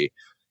may be.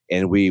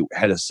 And we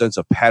had a sense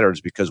of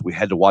patterns because we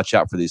had to watch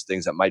out for these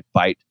things that might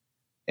bite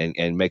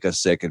and make us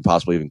sick and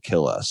possibly even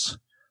kill us.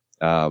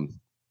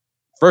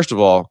 First of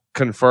all,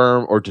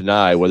 confirm or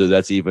deny whether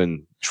that's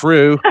even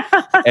true.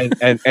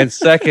 and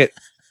second,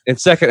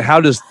 how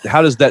does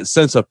that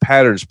sense of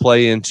patterns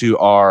play into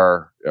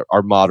our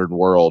modern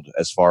world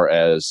as far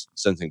as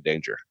sensing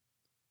danger?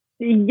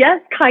 Yes,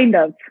 kind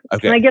of.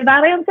 Okay. Can I give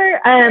that answer?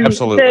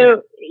 Absolutely.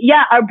 So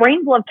yeah, our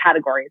brains love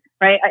categories,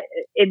 right?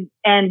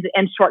 And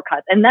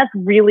shortcuts. And that's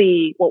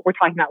really what we're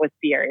talking about with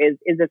fear is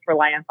this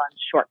reliance on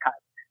shortcuts.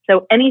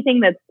 So anything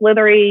that's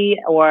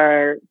slithery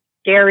or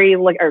scary,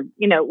 like, or,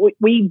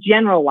 we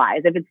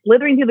generalize. If it's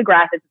slithering through the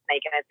grass, it's a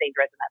snake and it's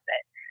dangerous and that's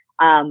it.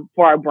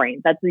 For our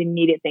brains, that's the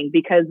immediate thing,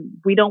 because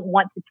we don't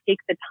want to take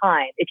the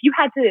time. If you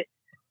had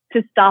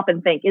to stop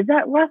and think, is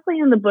that rustling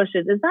in the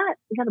bushes? Is that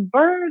a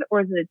bird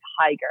or is it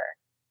a tiger?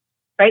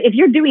 Right? If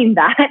you're doing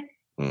that,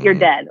 you're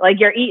dead. Like,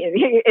 you're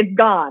eating, it's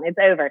gone, it's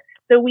over.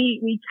 So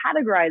we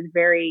categorize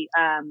very,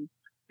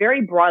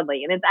 very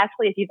broadly. And it's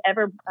actually, if you've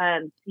ever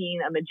seen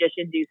a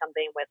magician do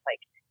something with, like,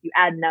 you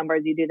add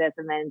numbers, you do this,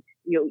 and then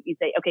you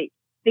say, okay,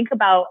 think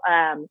about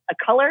a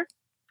color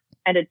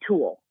and a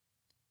tool.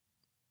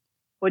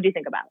 What do you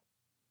think about?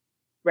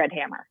 Red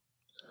hammer.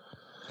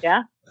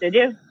 Yeah? Did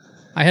you?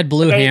 I had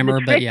blue hammer,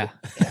 but yeah.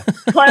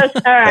 Close.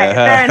 All right.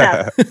 Fair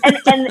enough.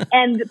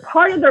 And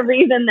part of the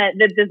reason that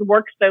this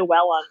works so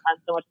well on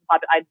so much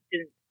of the I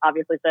didn't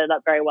obviously set it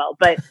up very well,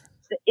 but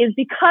is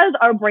because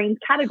our brains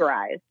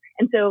categorize.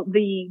 And so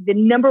the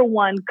number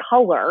one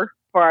color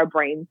for our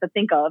brains to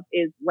think of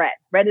is red.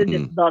 Red is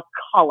just the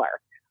color.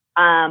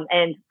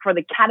 And for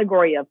the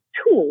category of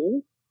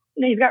tools,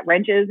 you've got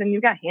wrenches and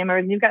you've got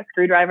hammers and you've got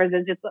screwdrivers.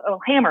 It's just a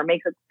hammer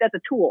that's a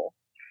tool.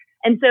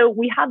 And so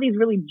we have these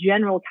really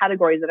general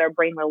categories that our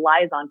brain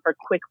relies on for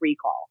quick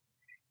recall.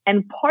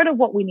 And part of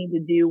what we need to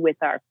do with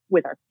our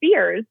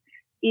fears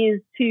is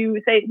to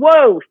say,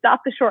 whoa,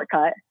 stop the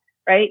shortcut,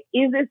 right?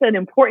 Is this an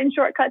important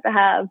shortcut to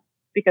have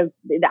because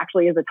it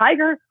actually is a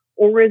tiger?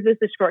 Or is this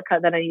a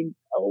shortcut that I need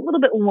a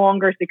little bit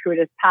longer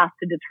circuitous path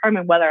to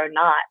determine whether or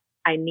not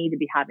I need to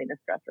be having a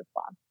stress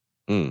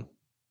response?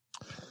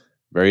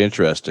 Very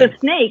interesting. So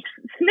snakes,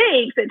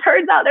 it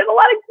turns out there's a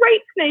lot of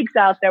great snakes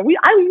out there.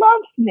 I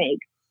love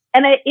snakes.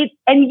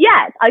 And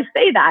yet I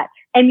say that,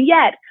 and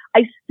yet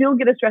I still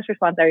get a stress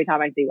response every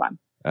time I see one.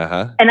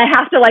 And I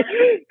have to, like,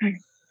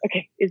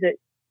 okay, is it?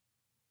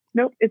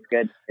 Nope, it's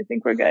good. I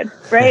think we're good,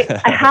 right?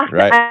 I have to.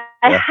 Right.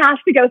 I have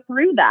to go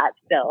through that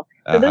still.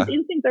 So those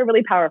instincts are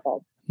really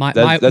powerful.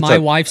 My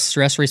wife's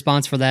stress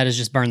response for that is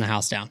just burn the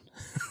house down.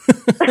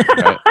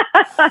 Right.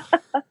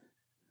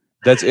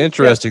 That's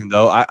interesting,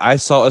 though. I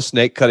saw a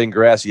snake cutting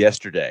grass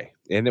yesterday,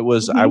 and it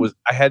was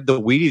I had the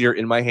weed eater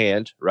in my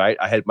hand. Right,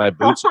 I had my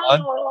boots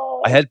on.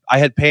 I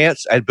had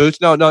pants. I had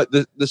boots. No,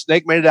 the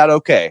snake made it out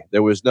okay.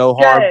 There was no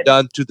harm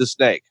done to the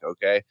snake.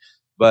 Okay,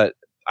 but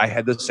I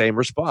had the same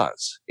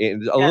response.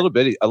 And a little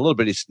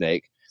bitty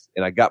snake,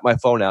 and I got my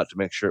phone out to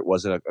make sure it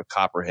wasn't a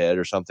copperhead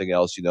or something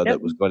else,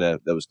 that was going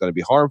to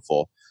be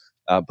harmful.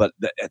 But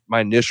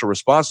my initial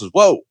response was,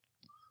 "Whoa!"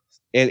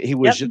 And he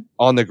was just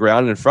on the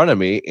ground in front of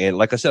me, and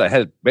like I said, I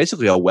had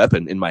basically a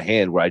weapon in my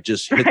hand where I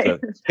just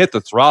hit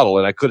the throttle,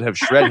 and I could have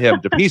shred him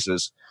to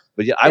pieces.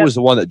 But I was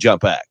the one that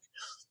jumped back,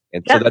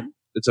 and so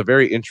it's a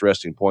very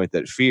interesting point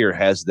that fear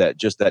has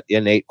that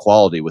innate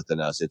quality within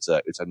us. It's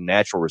a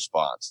natural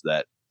response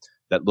that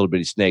little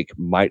bitty snake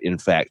might in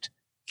fact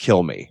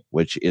kill me,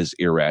 which is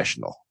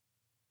irrational.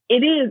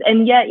 It is.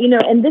 And yet,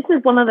 and this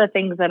is one of the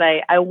things that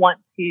I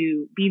want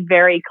to be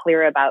very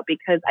clear about,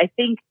 because I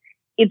think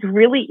it's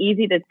really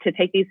easy to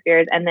take these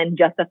fears and then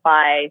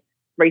justify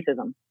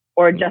racism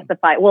or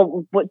justify,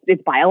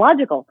 it's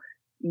biological.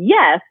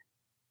 Yes.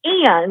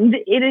 And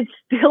it is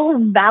still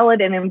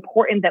valid and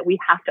important that we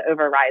have to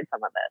override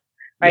some of this,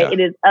 right? Yeah.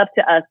 It is up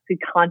to us to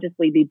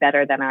consciously be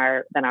better than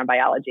our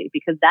biology,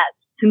 because that,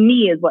 to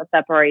me, is what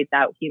separates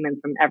out humans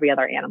from every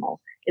other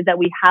animal, is that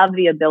we have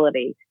the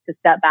ability to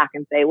step back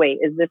and say, wait,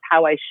 is this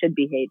how I should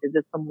behave? Is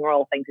this the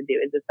moral thing to do?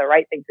 Is this the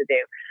right thing to do?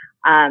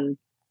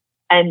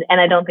 And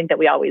I don't think that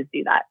we always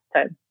do that.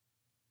 So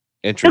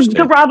interesting.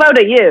 So bravo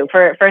to you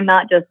for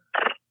not just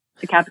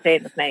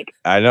decapitating the snake.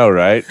 I know,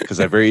 right? Because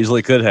I very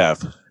easily could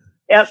have.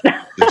 Yep.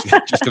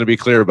 Just going to be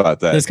clear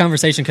about that. This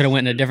conversation could have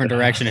went in a different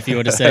direction if you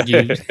would have said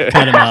you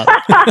cut him up.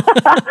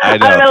 I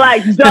know. I'd be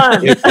like,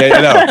 done.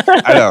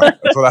 I know.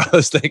 That's what I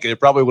was thinking.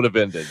 It probably would have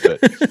ended.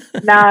 But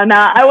No,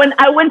 I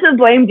wouldn't have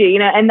blamed you.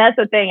 And that's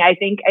the thing. I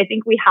think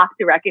we have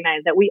to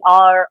recognize that we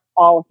are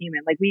all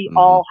human. Like, we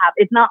all have.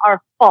 It's not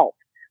our fault,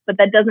 but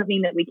that doesn't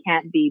mean that we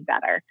can't be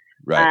better.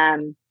 Right.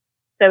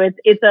 So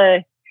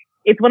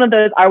it's one of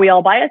those. Are we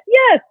all biased?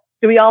 Yes.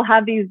 Do we all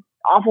have these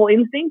awful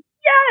instincts?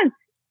 Yes.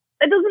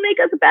 That doesn't make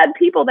us bad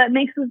people. That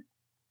makes us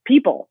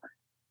people.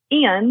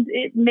 And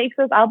it makes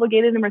us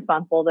obligated and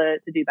responsible to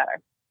do better.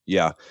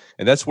 Yeah.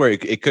 And that's where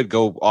it could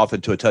go off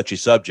into a touchy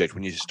subject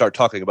when you start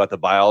talking about the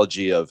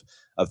biology of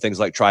things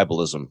like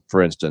tribalism,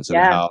 for instance, and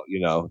how,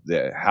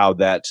 how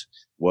that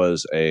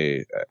was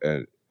a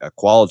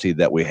quality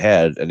that we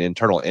had, an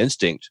internal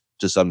instinct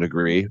to some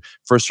degree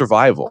for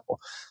survival.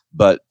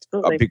 But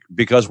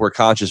because we're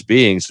conscious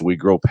beings, we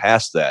grow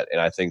past that.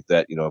 And I think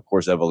that, of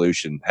course,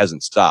 evolution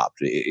hasn't stopped.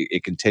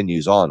 It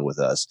continues on with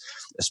us,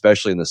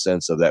 especially in the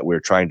sense of that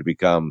we're trying to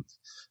become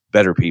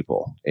better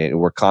people. And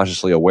we're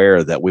consciously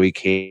aware that we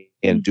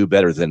can do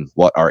better than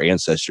what our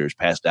ancestors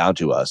passed down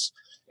to us.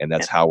 And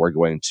that's how we're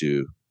going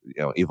to,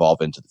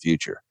 evolve into the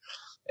future.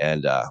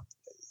 And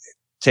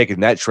taking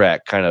that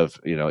track kind of,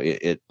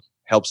 it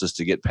helps us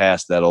to get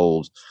past that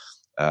old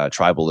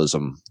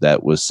tribalism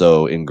that was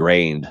so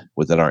ingrained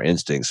within our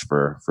instincts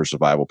for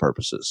survival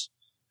purposes.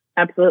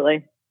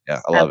 Absolutely.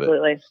 Yeah, I love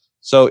it.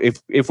 So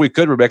if we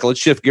could, Rebecca, let's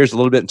shift gears a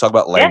little bit and talk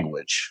about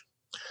language.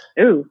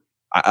 Ooh.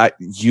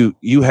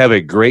 You have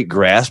a great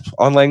grasp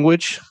on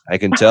language. I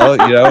can tell,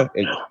 Man,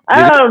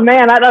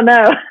 I don't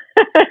know.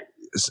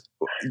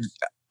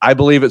 I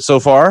believe it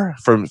so far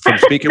from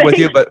speaking with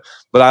you, but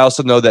I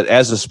also know that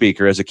as a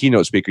speaker, as a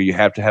keynote speaker, you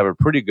have to have a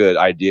pretty good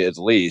idea, at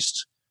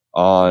least,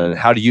 on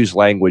how to use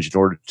language in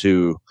order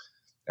to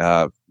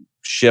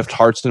shift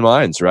hearts and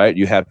minds, right?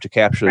 You have to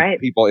capture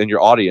people in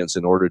your audience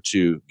in order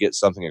to get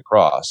something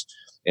across.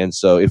 And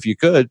so if you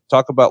could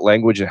talk about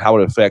language and how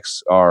it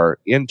affects our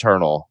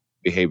internal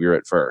behavior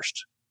at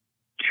first.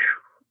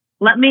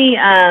 Let me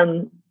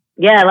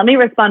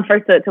respond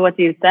first to what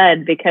you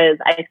said, because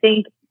I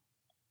think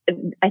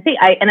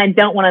I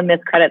don't want to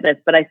miscredit this,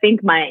 but I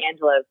think Maya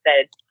Angelou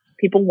said,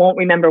 people won't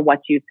remember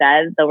what you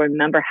said. They'll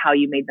remember how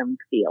you made them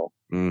feel.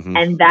 Mm-hmm.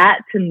 And that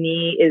to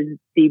me is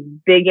the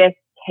biggest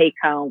take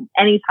home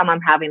anytime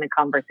I'm having a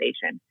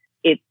conversation.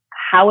 It's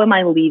how am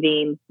I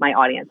leaving my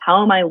audience?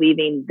 How am I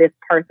leaving this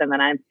person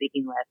that I'm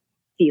speaking with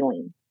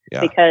feeling?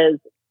 Yeah. Because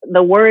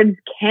the words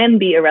can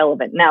be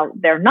irrelevant. Now,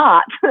 they're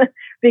not,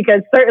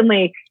 because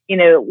certainly,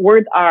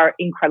 words are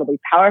incredibly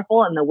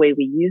powerful, and the way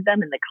we use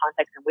them and the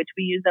context in which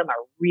we use them are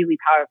really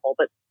powerful.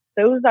 But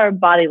those are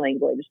body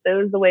language.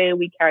 Those the way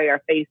we carry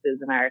our faces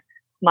and our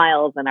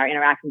smiles and our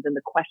interactions and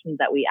the questions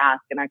that we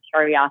ask and our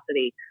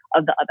curiosity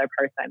of the other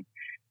person.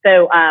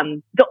 So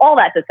all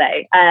that to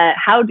say,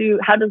 how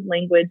does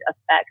language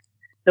affect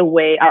the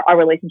way our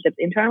relationships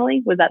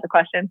internally? Was that the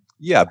question?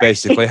 Yeah,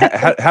 basically.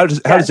 how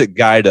does it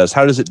guide us?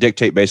 How does it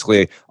dictate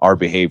basically our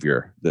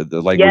behavior,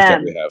 the language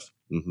that we have?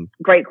 Mm-hmm.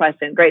 Great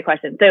question.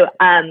 So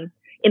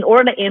in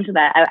order to answer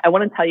that, I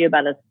want to tell you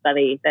about a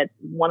study that's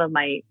one of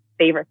my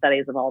favorite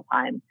studies of all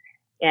time.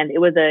 And it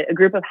was a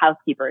group of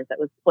housekeepers that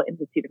was split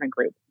into two different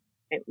groups.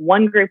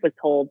 One group was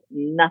told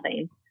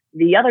nothing.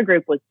 The other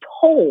group was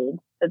told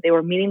that they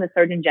were meeting the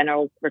Surgeon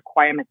General's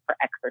requirements for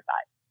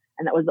exercise.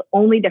 And that was the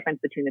only difference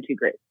between the two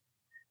groups.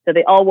 So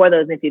they all wore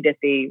those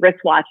nifty-difty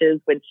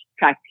wristwatches, which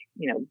tracked,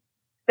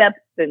 steps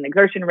and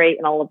exertion rate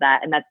and all of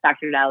that. And that's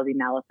factoriality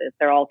analysis.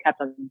 They're all kept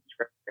on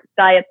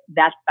diets.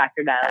 That's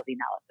factoriality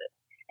analysis.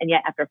 And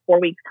yet after 4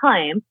 weeks'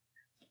 time,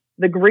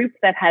 the group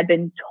that had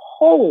been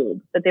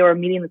told that they were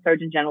meeting the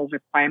Surgeon General's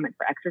requirement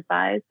for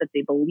exercise, that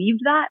they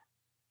believed that,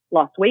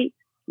 lost weight,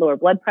 lower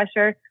blood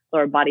pressure,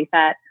 lower body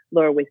fat,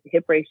 lower waist to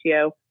hip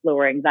ratio,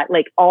 lower anxiety,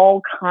 like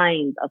all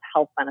kinds of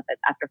health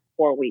benefits after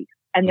 4 weeks.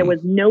 And there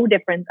was no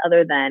difference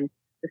other than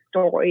the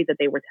story that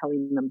they were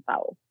telling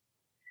themselves.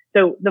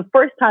 So the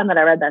first time that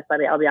I read that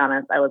study, I'll be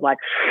honest, I was like,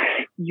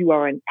 you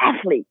are an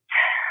athlete.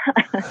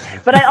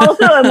 But I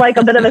also am like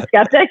a bit of a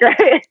skeptic,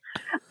 right?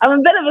 I'm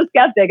a bit of a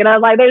skeptic. And I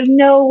was like, there's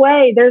no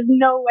way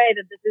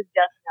that this is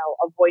just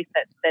a voice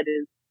that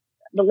is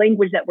the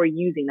language that we're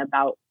using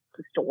about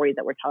the story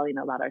that we're telling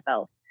about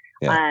ourselves.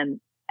 Yeah.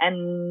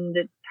 And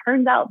it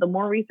turns out the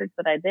more research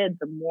that I did,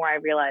 the more I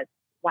realized,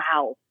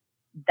 wow,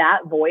 that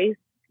voice,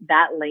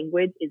 that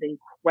language is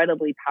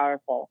incredibly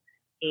powerful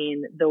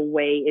in the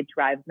way it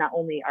drives not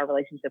only our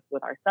relationships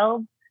with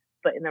ourselves,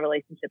 but in the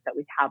relationships that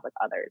we have with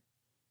others.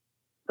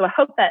 So I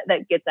hope that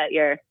gets at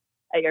your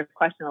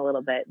question a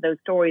little bit. Those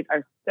stories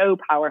are so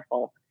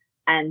powerful,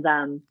 and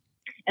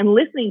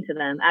listening to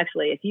them,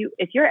 actually,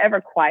 if you're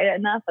ever quiet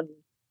enough and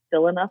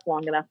still enough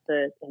long enough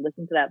to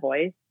listen to that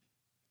voice,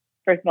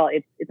 first of all,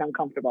 it's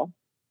uncomfortable.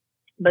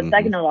 But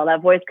second of all,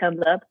 that voice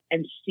comes up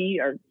and she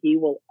or he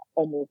will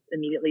almost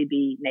immediately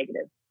be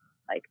negative.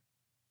 Like,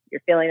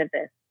 you're failing at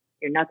this.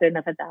 You're not good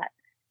enough at that.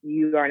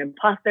 You are an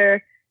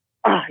imposter.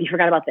 Oh, you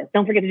forgot about this.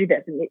 Don't forget to do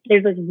this. And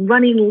there's this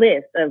running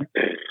list of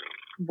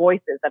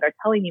voices that are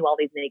telling you all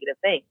these negative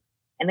things.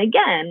 And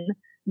again,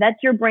 that's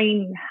your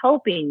brain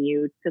helping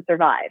you to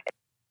survive,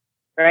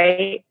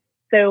 right?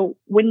 So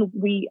when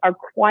we are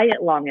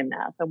quiet long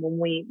enough, and when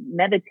we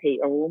meditate,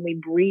 or when we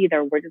breathe,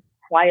 or we're just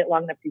quiet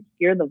long enough to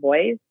hear the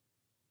voice,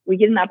 we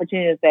get an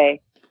opportunity to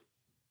say,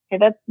 hey,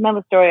 that's not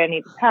the story I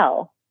need to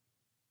tell.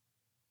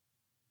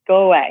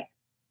 Go away.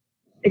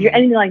 If you're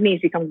anything like me,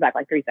 she comes back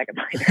like 3 seconds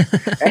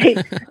later, right?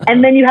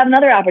 And then you have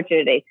another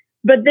opportunity.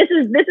 But this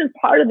is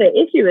part of the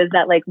issue, is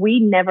that like we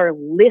never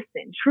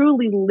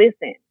truly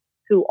listen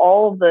to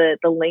all of the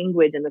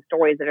language and the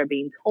stories that are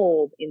being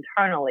told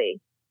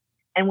internally.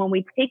 And when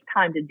we take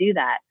time to do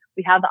that,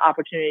 we have the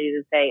opportunity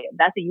to say,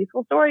 that's a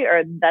useful story,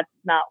 or that's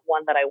not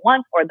one that I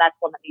want, or that's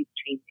one that needs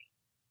changing.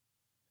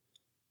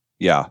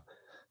 Yeah,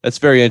 that's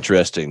very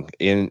interesting.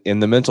 In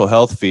the mental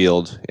health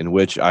field in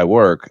which I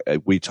work,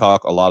 we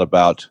talk a lot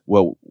about,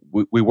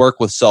 we work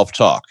with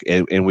self-talk,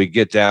 and we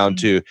get down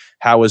to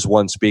how is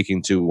one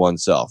speaking to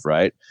oneself,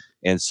 right?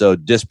 And so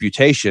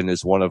disputation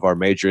is one of our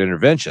major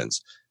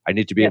interventions. I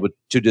need to be able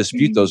to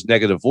dispute those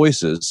negative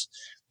voices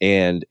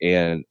and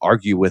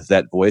argue with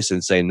that voice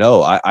and say,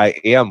 no, I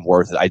am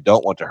worth it. I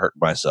don't want to hurt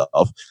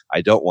myself. I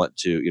don't want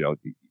to,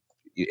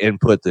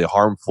 input the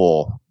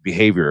harmful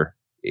behavior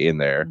in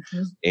there.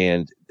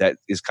 And that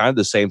is kind of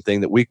the same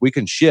thing that we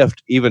can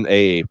shift even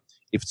if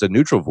it's a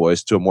neutral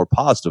voice to a more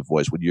positive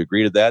voice. Would you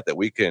agree to that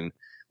we can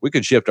we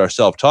can shift our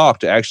self-talk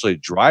to actually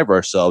drive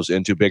ourselves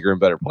into bigger and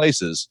better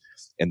places.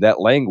 And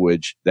that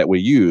language that we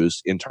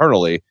use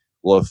internally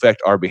will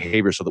affect our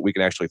behavior so that we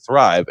can actually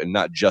thrive and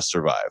not just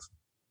survive.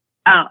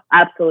 Oh,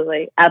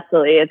 absolutely.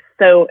 Absolutely.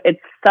 It's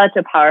such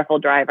a powerful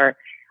driver.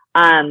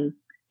 And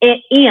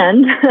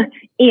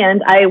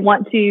I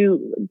want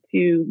to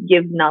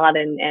give nod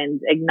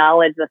and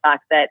acknowledge the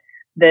fact that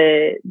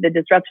the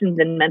disruptions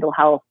in mental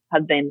health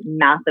have been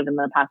massive in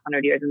the past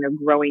 100 years, and they're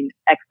growing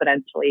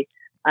exponentially.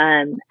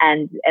 And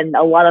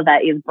a lot of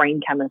that is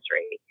brain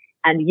chemistry.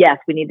 And yes,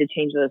 we need to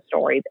change those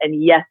stories.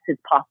 And yes,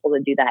 it's possible to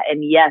do that.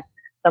 And yes,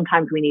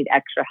 sometimes we need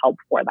extra help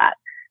for that.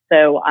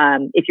 So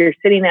if you're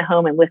sitting at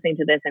home and listening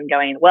to this and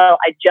going, well,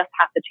 I just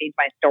have to change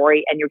my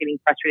story, and you're getting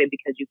frustrated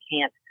because you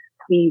can't,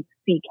 please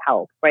seek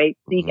help, right?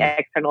 Seek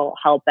external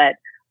help. That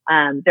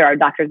there are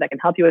doctors that can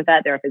help you with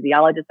that. There are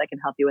physiologists that can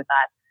help you with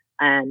that.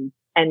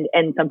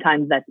 And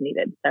sometimes that's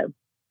needed. So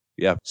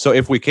yeah. So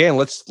if we can,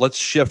 let's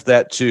shift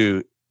that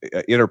to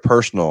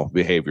interpersonal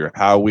behavior,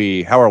 how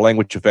our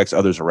language affects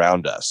others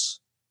around us.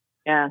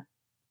 Yeah.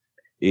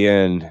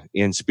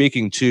 In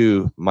speaking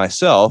to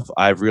myself,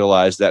 I've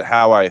realized that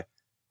how I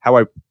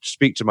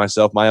speak to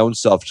myself, my own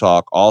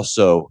self-talk,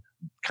 also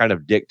kind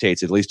of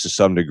dictates, at least to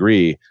some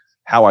degree,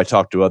 how I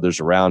talk to others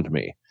around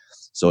me.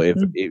 So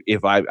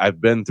if I've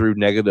been through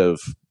negative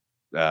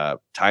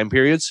time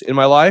periods in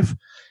my life,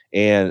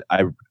 and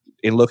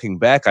in looking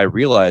back, I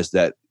realized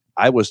that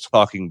I was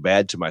talking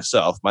bad to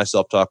myself. My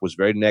self-talk was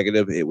very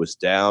negative. It was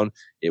down.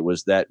 It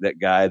was that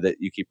guy that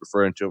you keep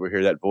referring to over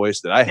here, that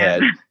voice that I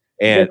had.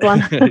 And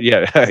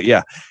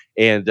yeah.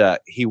 And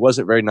he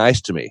wasn't very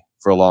nice to me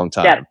for a long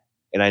time. Yeah.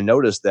 And I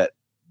noticed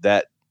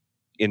that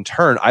in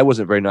turn, I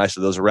wasn't very nice to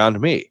those around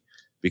me,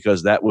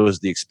 because that was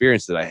the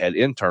experience that I had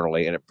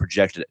internally, and it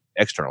projected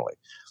externally.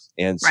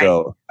 And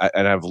so,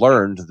 I've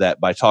learned that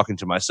by talking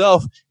to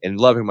myself and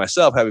loving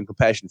myself, having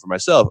compassion for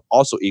myself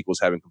also equals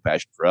having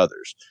compassion for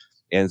others.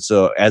 And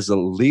so, as a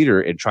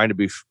leader and trying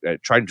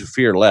to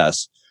fear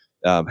less,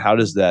 how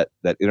does that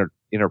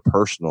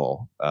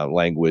interpersonal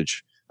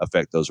language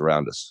affect those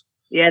around us?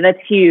 Yeah, that's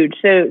huge.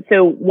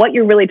 So what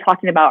you're really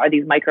talking about are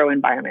these micro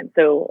environments.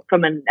 So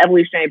from an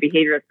evolutionary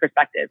behaviorist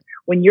perspective,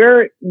 when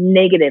you're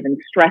negative and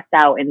stressed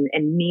out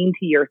and mean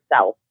to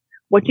yourself,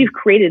 what you've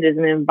created is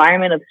an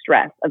environment of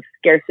stress, of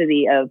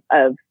scarcity,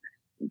 of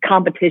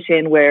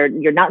competition, where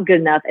you're not good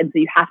enough. And so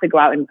you have to go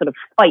out and sort of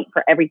fight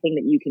for everything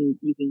that you can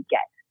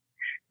get.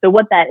 So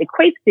what that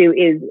equates to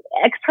is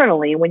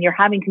externally, when you're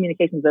having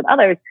communications with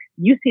others,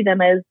 you see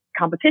them as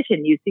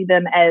competition. You see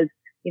them as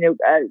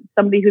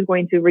somebody who's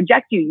going to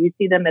reject you. You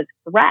see them as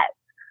threats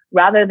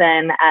rather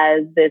than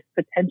as this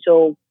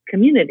potential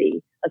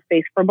community, a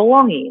space for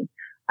belonging.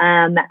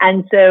 And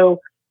so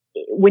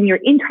when your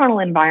internal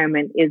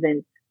environment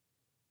isn't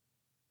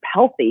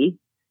healthy,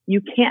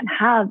 you can't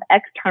have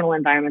external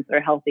environments that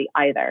are healthy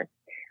either.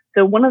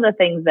 So one of the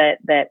things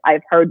that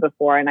I've heard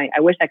before, and I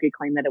wish I could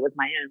claim that it was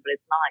my own, but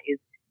it's not,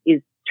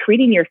 is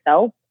treating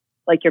yourself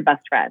like your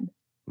best friend.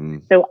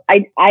 So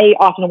I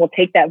often will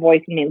take that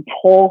voice and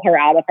pull her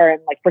out of her and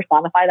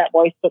personify that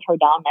voice, put her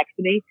down next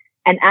to me,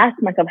 and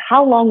ask myself,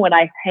 how long would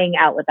I hang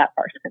out with that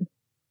person?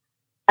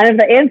 And if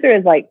the answer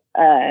is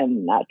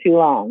not too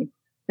long,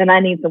 then I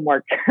need some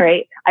work,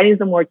 right? I need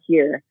some work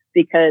here,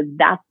 because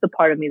that's the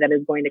part of me that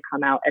is going to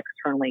come out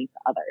externally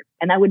to others.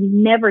 And I would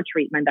never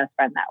treat my best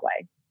friend that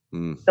way.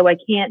 So I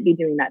can't be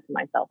doing that to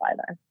myself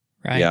either.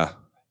 Right. Yeah.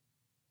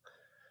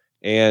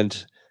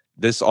 And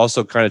this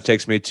also kind of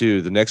takes me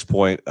to the next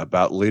point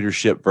about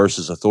leadership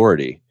versus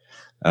authority.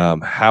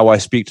 How I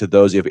speak to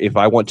those, if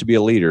I want to be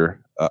a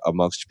leader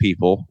amongst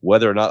people,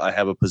 whether or not I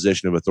have a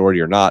position of authority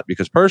or not,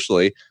 because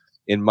personally,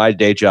 in my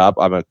day job,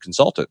 I'm a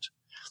consultant.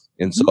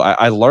 And so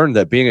I learned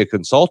that being a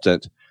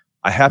consultant,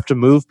 I have to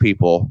move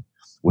people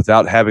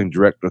without having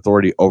direct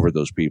authority over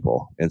those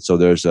people. And so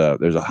there's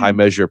a high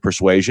measure of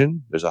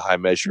persuasion. There's a high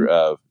measure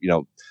of,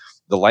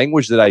 the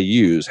language that I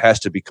use has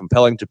to be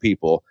compelling to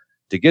people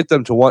to get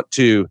them to want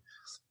to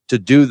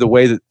do the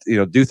way that,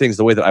 do things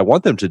the way that I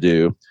want them to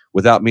do,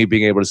 without me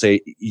being able to say,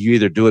 you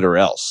either do it or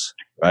else.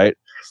 Right.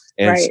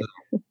 And so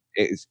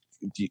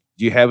do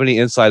you have any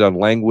insight on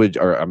language,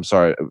 or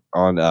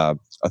on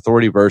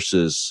authority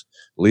versus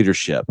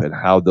leadership, and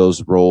how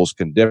those roles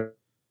can differ,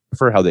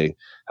 how they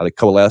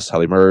coalesce, how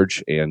they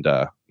merge, and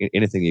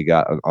anything you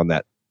got on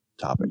that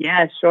topic?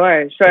 Yeah,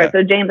 sure. Yeah.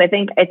 So James, I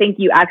think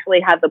you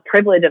actually have the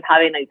privilege of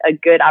having a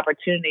good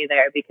opportunity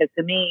there, because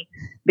to me,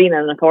 being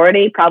an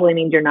authority probably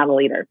means you're not a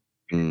leader.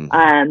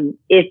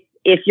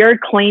 If you're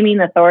claiming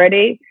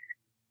authority,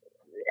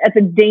 it's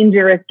a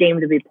dangerous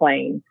game to be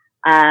playing.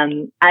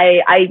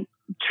 I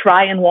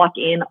try and walk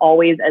in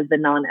always as the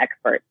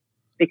non-expert,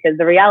 because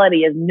the reality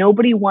is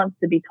nobody wants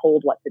to be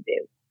told what to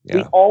do. Yeah.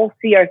 We all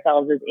see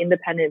ourselves as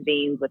independent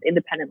beings with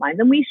independent minds,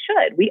 and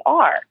we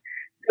are.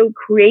 So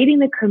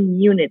creating a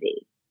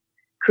community,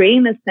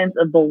 creating a sense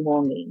of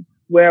belonging,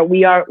 where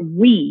we,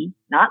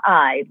 not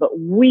I, but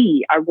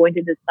we are going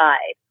to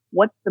decide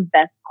what's the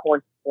best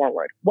course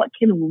forward. What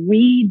can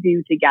we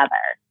do together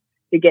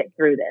to get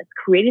through this.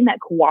 Creating that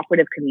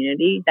cooperative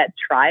community, that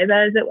tribe,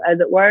 as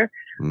it were,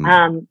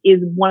 is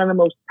one of the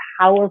most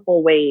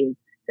powerful ways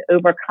to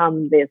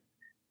overcome this.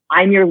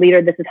 I'm your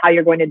leader. This is how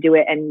you're going to do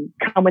it, and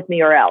come with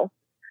me or else.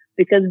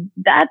 Because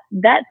that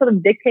sort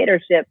of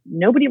dictatorship,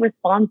 nobody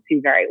responds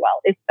to very well,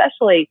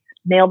 especially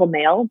male to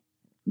male.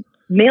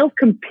 Males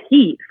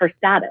compete for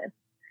status.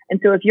 And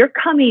so if you're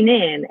coming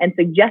in and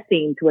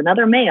suggesting to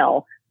another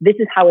male, this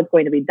is how it's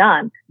going to be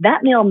done,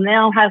 that male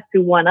now has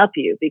to one up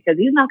you, because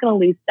he's not going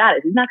to lose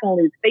status. He's not going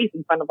to lose face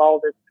in front of all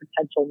of his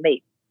potential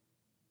mates.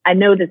 I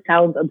know this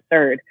sounds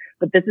absurd,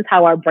 but this is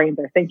how our brains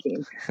are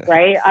thinking,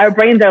 right? Our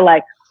brains are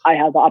like, I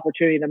have the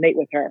opportunity to mate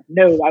with her.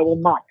 No, I will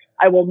not.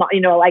 I will not,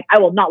 I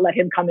will not let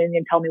him come in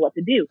and tell me what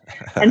to do.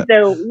 And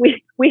so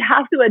we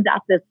have to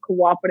adopt this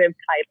cooperative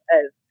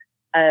type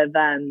of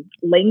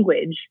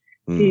language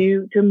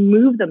to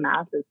move the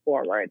masses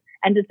forward,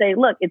 and to say,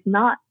 look, it's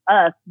not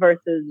us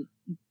versus,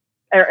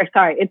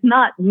 it's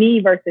not me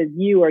versus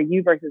you or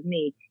you versus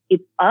me.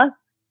 It's us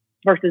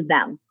versus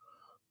them.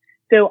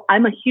 So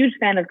I'm a huge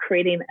fan of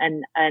creating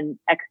an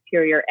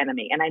exterior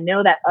enemy. And I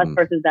know that us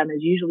versus them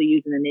is usually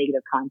used in a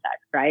negative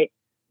context, right?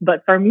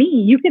 But for me,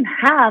 you can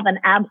have an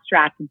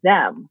abstract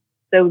them.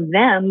 So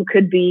them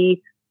could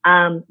be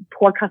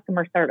poor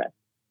customer service.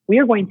 We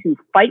are going to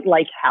fight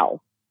like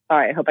hell.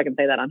 Sorry, I hope I can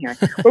say that on here.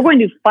 We're going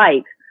to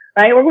fight,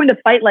 right? We're going to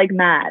fight like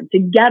mad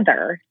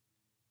together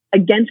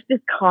against this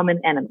common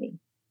enemy.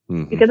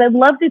 Because I'd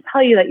love to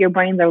tell you that your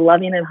brains are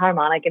loving and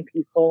harmonic and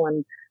peaceful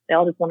and they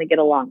all just want to get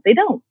along. They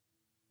don't.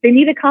 They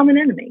need a common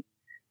enemy.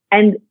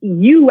 And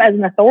you as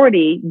an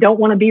authority don't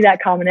want to be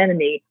that common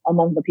enemy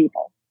among the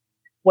people.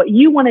 What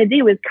you want to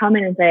do is come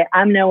in and say,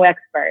 I'm no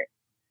expert,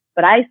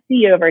 but I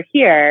see over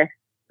here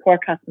poor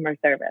customer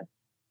service.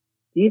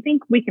 Do you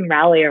think we can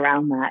rally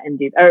around that and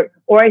do,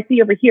 or I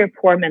see over here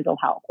poor mental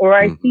health, or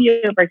I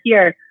see over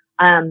here,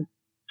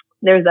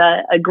 there's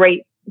a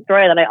great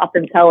story that I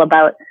often tell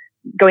about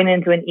going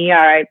into an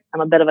ER.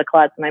 I'm a bit of a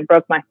klutz and I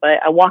broke my foot.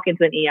 I walk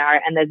into an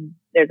ER and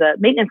there's a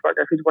maintenance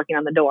worker who's working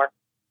on the door,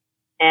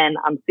 and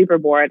I'm super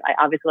bored.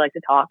 I obviously like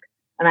to talk,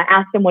 and I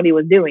asked him what he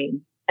was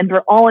doing. And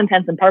for all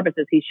intents and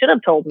purposes, he should have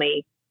told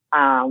me,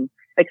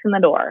 fixing the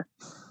door.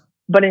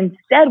 But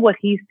instead, what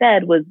he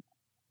said was,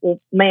 well,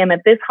 ma'am,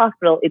 at this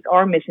hospital, it's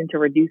our mission to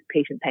reduce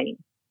patient pain.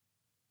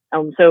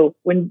 So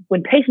when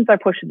patients are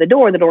pushed to the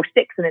door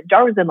sticks and it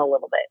jars them a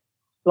little bit.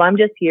 So I'm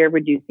just here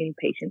reducing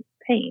patient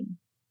pain.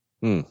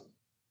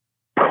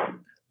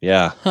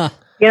 Yeah. Huh.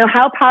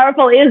 How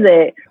powerful is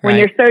it when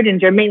your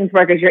surgeons, your maintenance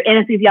workers, your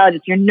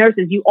anesthesiologists, your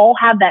nurses, you all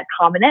have that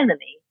common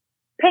enemy,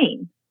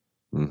 pain.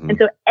 And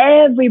so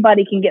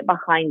everybody can get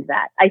behind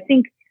that. I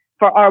think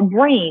for our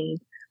brain,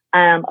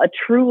 a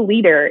true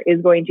leader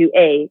is going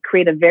to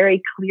create a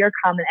very clear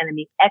common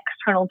enemy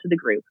external to the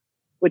group,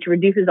 which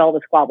reduces all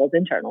the squabbles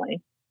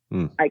internally,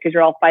 right? Because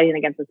you're all fighting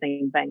against the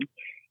same thing.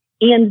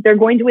 And they're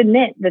going to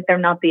admit that they're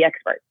not the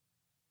expert.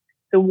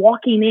 So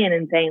walking in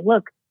and saying,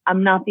 look,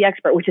 I'm not the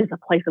expert, which is a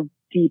place of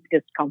deep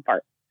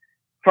discomfort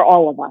for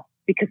all of us,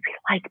 because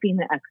we like being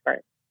the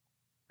expert.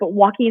 But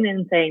walking in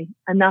and saying,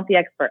 I'm not the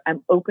expert.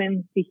 I'm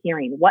open to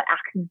hearing. What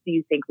actions do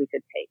you think we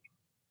should take?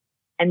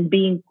 And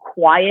being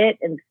quiet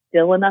and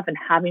still enough and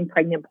having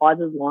pregnant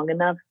pauses long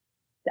enough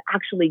to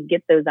actually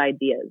get those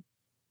ideas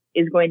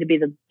is going to be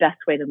the best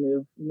way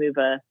to move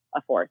a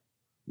force.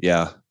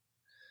 Yeah.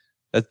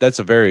 That's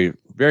a very,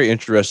 very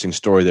interesting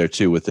story there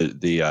too, with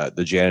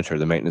the janitor,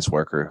 the maintenance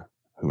worker,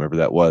 whomever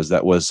that was.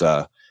 That was,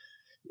 and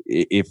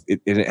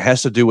it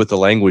has to do with the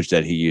language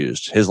that he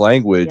used. His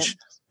language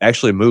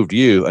actually moved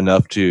you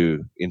enough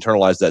to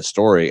internalize that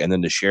story and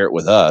then to share it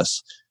with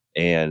us.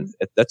 And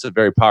that's a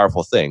very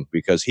powerful thing,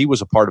 because he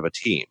was a part of a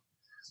team,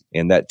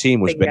 and that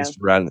team was based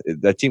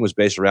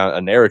around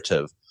a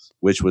narrative,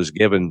 which was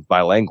given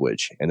by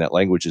language, and that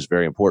language is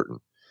very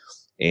important.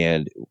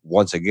 And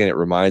once again, it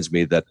reminds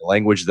me that the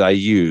language that I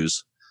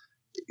use,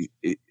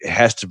 it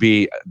has to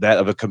be that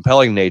of a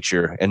compelling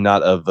nature and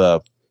not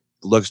of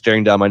look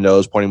staring down my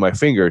nose, pointing my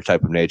finger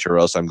type of nature, or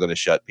else I'm going to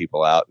shut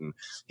people out. And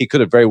he could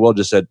have very well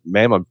just said,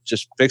 ma'am, I'm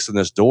just fixing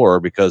this door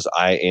because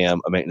I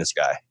am a maintenance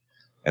guy.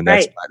 And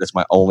that's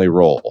my only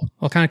role.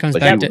 Well, it kind of comes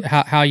back to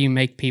how you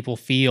make people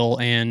feel.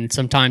 And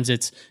sometimes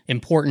it's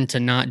important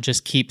to not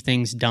just keep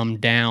things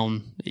dumbed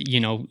down.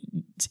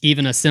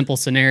 Even a simple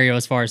scenario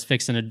as far as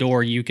fixing a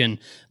door, you can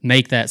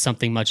make that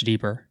something much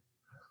deeper.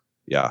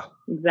 Yeah.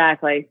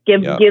 Exactly.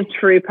 Give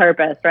true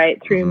purpose, right?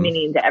 True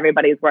meaning to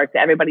everybody's work, to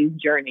everybody's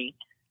journey.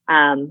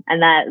 And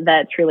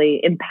that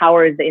truly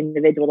empowers the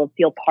individual to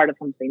feel part of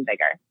something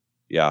bigger.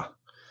 Yeah.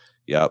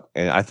 Yeah.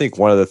 And I think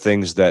one of the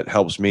things that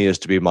helps me is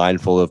to be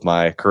mindful of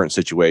my current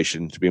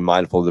situation, to be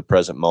mindful of the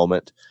present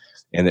moment.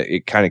 And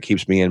it kind of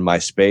keeps me in my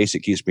space. It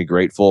keeps me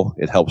grateful.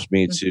 It helps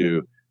me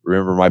to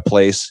remember my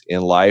place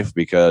in life,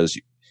 because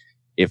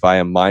if I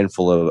am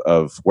mindful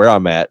of where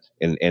I'm at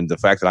and the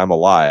fact that I'm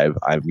alive,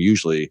 I'm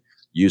usually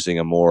using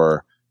a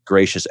more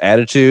gracious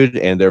attitude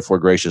and therefore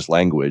gracious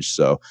language.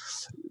 So,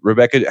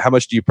 Rebecca, how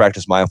much do you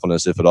practice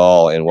mindfulness, if at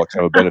all, and what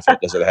kind of benefit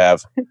does it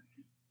have?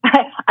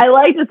 I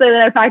like to say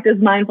that I practice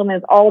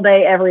mindfulness all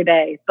day, every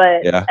day,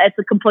 but it's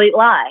a complete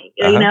lie.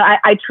 You know,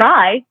 I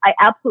try. I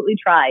absolutely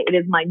try. It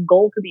is my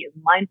goal to be as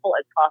mindful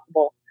as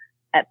possible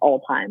at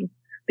all times,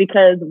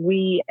 because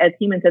we as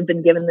humans have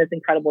been given this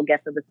incredible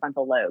gift of the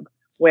frontal lobe,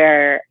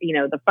 where, you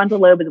know, the frontal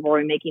lobe is where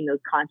we're making those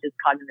conscious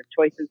cognitive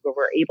choices, where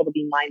we're able to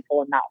be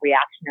mindful and not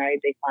reactionary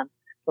based on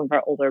some of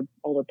our older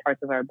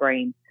parts of our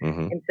brain.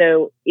 And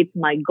so it's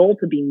my goal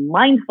to be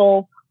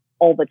mindful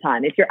all the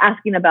time. If you're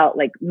asking about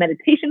like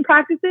meditation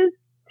practices,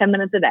 10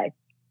 minutes a day.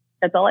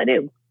 That's all I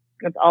do.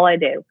 That's all I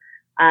do.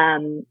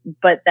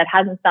 But that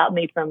hasn't stopped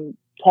me from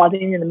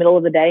pausing in the middle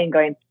of the day and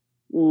going,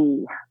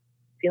 ooh,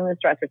 feeling a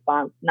stress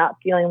response, not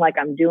feeling like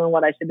I'm doing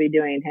what I should be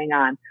doing. Hang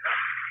on.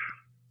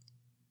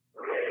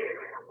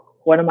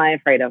 What am I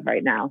afraid of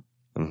right now?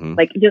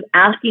 Like just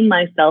asking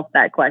myself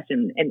that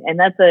question. And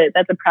that's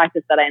a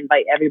practice that I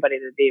invite everybody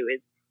to do,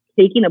 is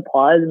taking a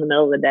pause in the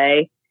middle of the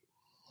day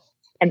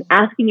and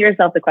asking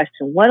yourself the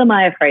question, what am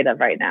I afraid of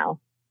right now?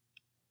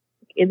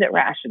 Is it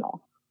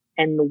rational?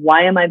 And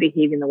why am I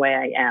behaving the way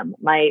I am?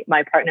 My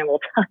partner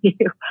will tell you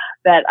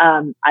that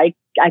I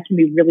can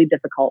be really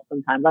difficult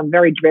sometimes. I'm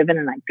very driven,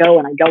 and I go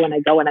and I go and I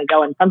go and I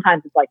go. And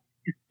sometimes it's like,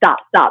 just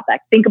stop.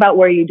 Like, think about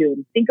where you're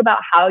doing. Think about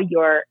how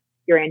you're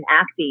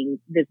enacting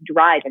this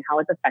drive and how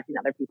it's affecting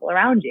other people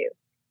around you.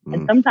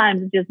 And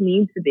sometimes it just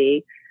needs to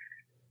be,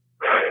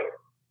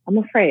 I'm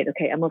afraid.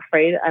 Okay, I'm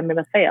afraid I'm going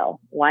to fail.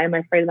 Why am I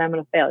afraid that I'm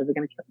going to fail? Is it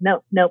going to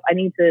kill? No, I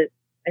need to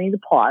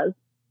pause.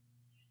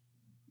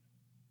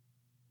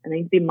 I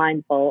need to be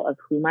mindful of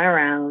who am I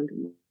around,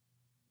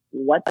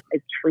 what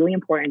is truly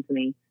important to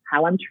me,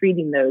 how I'm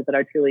treating those that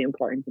are truly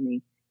important to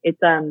me. It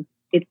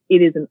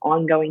is an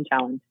ongoing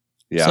challenge.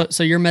 Yeah.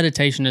 So your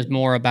meditation is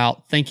more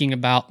about thinking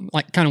about,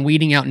 like, kind of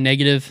weeding out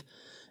negative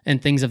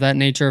and things of that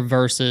nature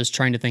versus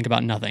trying to think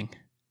about nothing.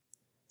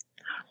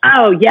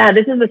 Oh yeah,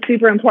 this is a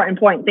super important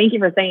point. Thank you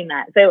for saying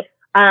that. So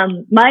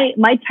my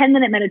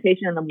 10-minute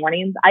meditation in the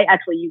mornings, I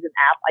actually use an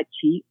app. I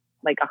cheat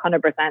like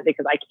 100%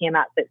 because I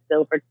cannot sit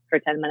still for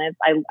 10 minutes.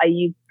 I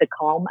use the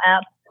Calm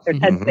app. There's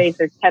Headspace.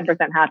 There's 10%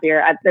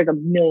 Happier. There's a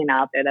million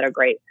out there that are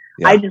great.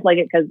 Yeah. I just like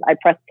it because I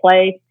press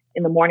play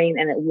in the morning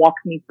and it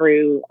walks me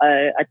through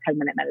a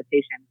 10-minute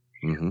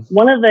meditation.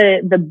 One of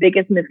the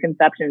biggest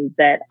misconceptions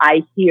that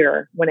I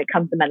hear when it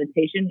comes to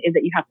meditation is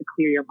that you have to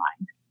clear your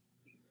mind.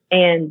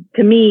 And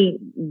to me,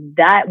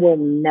 that will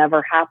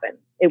never happen.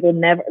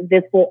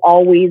 This will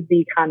always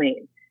be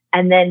coming.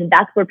 And then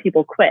that's where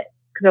people quit,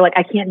 because they're like,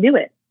 I can't do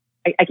it.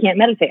 I can't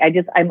meditate.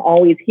 I'm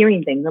always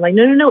hearing things. I'm like,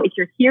 no. If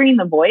you're hearing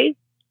the voice,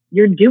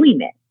 you're doing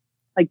it.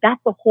 Like,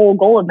 that's the whole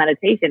goal of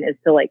meditation, is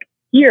to like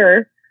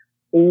hear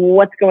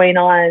what's going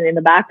on in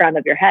the background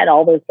of your head,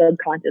 all those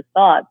subconscious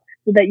thoughts,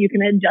 so that you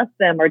can adjust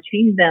them or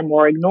change them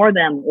or ignore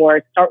them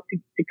or start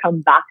to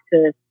come back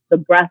to the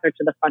breath or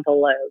to the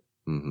frontal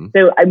lobe.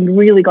 So I'm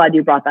really glad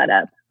you brought that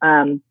up.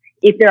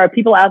 If there are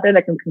people out there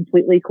that can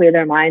completely clear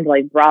their mind,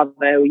 like,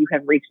 bravo, you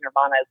have reached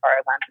nirvana as far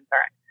as I'm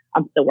concerned.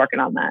 I'm still working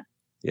on that.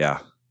 Yeah.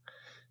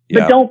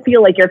 But don't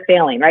feel like you're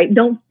failing, right?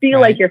 Don't feel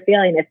like you're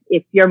failing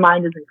if your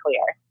mind isn't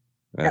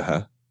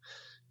clear.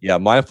 Yeah,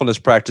 mindfulness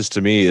practice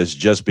to me is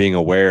just being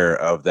aware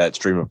of that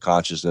stream of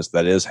consciousness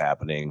that is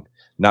happening,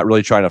 not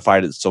really trying to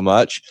fight it so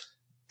much,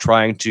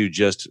 trying to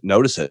just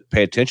notice it,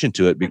 pay attention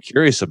to it, be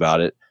curious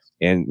about it.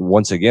 And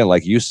once again,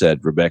 like you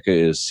said, Rebecca,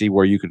 is see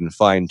where you can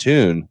fine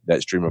tune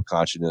that stream of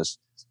consciousness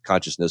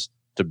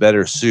to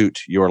better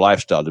suit your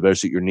lifestyle, to better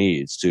suit your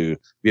needs, to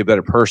be a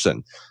better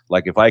person.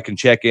 Like, if I can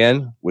check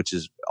in, which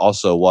is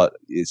also what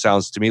it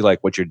sounds to me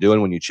like what you're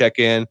doing when you check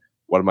in,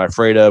 what am I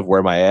afraid of? Where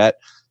am I at?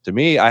 To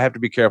me, I have to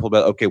be careful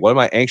about, okay, what am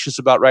I anxious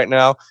about right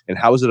now? And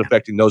how is it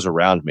affecting those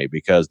around me?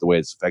 Because the way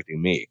it's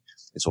affecting me.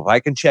 And so if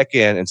I can check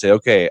in and say,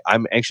 okay,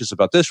 I'm anxious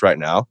about this right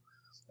now,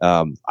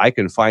 I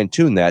can fine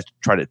tune that,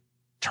 try to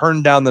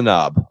turn down the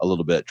knob a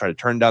little bit, try to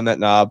turn down that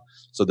knob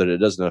so that it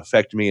doesn't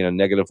affect me in a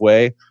negative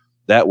way.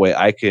 That way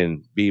I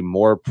can be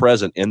more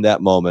present in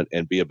that moment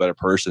and be a better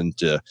person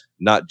to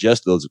not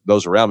just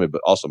those around me,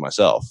 but also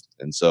myself.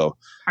 And so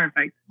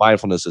perfect.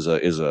 Mindfulness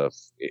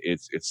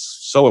it's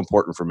so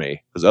important for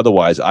me, because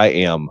otherwise I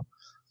am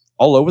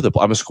all over the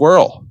place. I'm a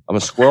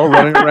squirrel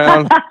running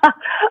around.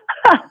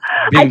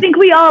 I think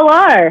we all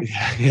are.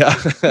 Yeah.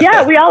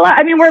 Yeah, we all are.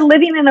 I mean, we're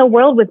living in a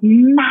world with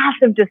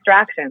massive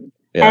distractions.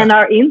 Yeah. And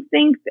our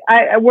instincts,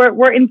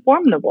 we're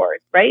informivores,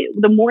 right?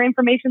 The more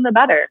information, the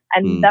better.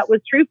 And that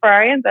was true for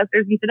our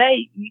ancestors. And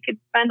today, you could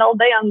spend all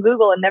day on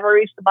Google and never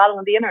reach the bottom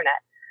of the internet.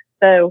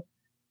 So,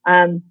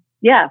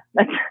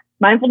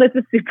 mindfulness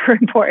is super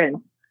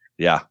important.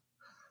 Yeah,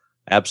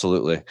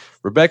 absolutely.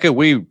 Rebecca,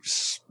 we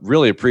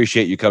really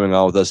appreciate you coming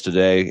on with us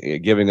today,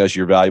 giving us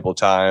your valuable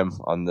time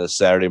on this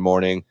Saturday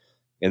morning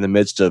in the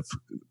midst of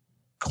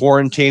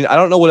quarantine. I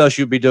don't know what else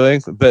you'd be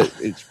doing, but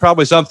it's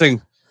probably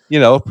something,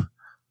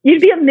 you'd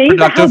be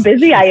amazed at how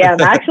busy I am.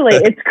 Actually,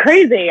 it's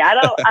crazy. I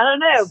don't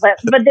know, but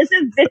this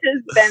has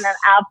been an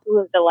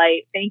absolute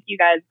delight. Thank you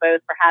guys both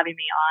for having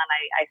me on.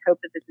 I hope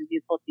that this is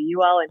useful to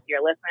you all and to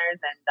your listeners.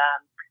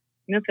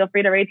 And feel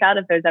free to reach out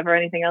if there's ever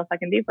anything else I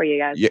can do for you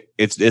guys. Yeah,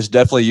 it's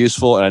definitely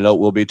useful, and I know it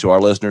will be to our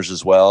listeners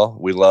as well.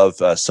 We love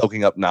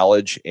soaking up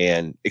knowledge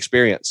and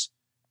experience.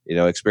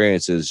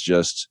 Experience is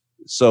just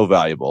so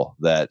valuable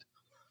that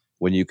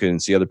when you can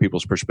see other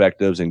people's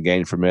perspectives and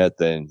gain from it,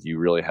 then you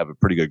really have a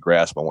pretty good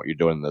grasp on what you're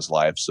doing in this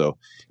life. So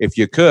if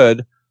you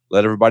could,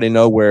 let everybody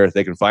know where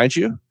they can find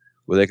you,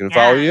 where they can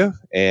follow you.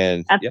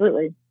 And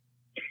absolutely.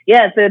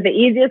 Yeah. So the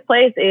easiest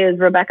place is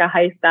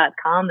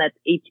RebeccaHeiss.com. That's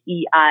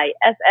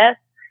HEISS.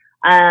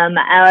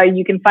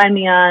 You can find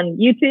me on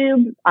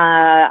YouTube.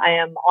 I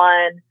am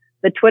on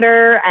the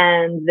Twitter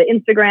and the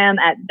Instagram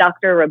at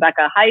Dr.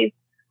 Rebecca Heiss.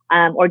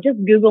 Or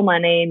just Google my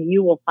name.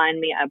 You will find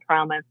me, I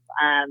promise.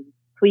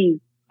 Please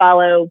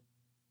follow,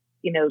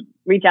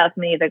 reach out to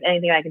me if there's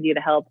anything I can do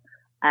to help.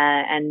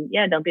 And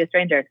don't be a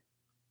stranger.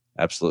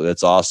 Absolutely.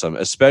 That's awesome.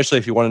 Especially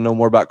if you want to know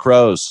more about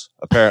crows,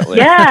 apparently.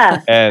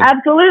 Yeah, and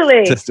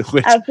absolutely.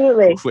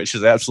 Absolutely. Which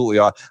is absolutely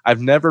awesome.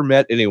 I've never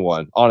met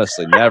anyone,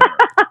 honestly, never,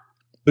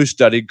 who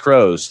studied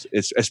crows.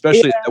 It's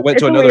especially went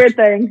to another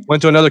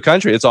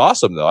country. It's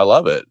awesome though. I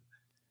love it.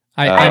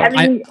 I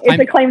mean,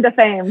 it's a claim to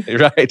fame.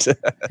 Right.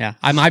 Yeah.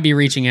 I might be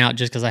reaching out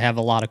just because I have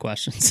a lot of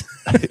questions.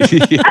 I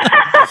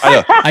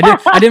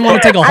I didn't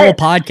want to take a whole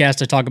podcast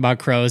to talk about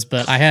crows,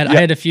 but I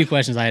had a few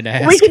questions I had to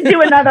ask. We can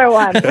do another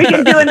one.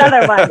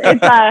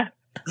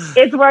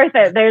 It's worth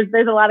it.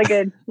 There's a lot of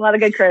good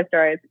crow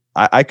stories.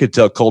 I could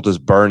tell Colt is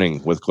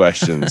burning with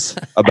questions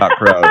about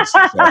crows.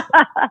 So.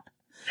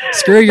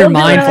 Screw your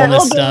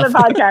mindfulness stuff.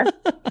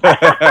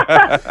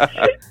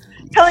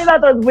 Tell me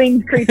about those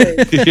winged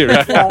creatures.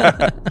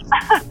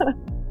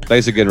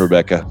 Thanks again,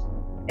 Rebecca.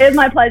 It was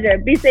my pleasure.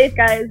 Be safe,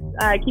 guys.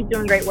 Keep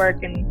doing great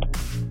work and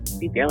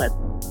be fearless.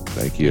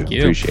 Thank you.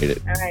 Appreciate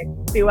it. All right.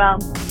 Be well.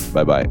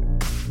 Bye-bye.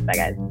 Bye,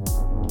 guys.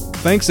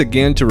 Thanks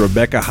again to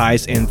Rebecca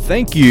Heiss, and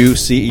thank you,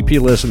 CEP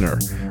listener.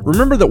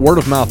 Remember that word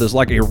of mouth is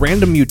like a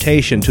random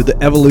mutation to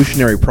the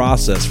evolutionary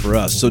process for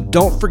us, so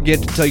don't forget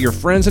to tell your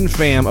friends and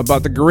fam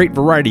about the great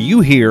variety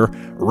you hear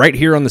right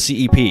here on the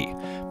CEP.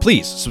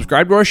 Please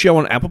subscribe to our show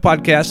on Apple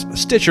Podcasts,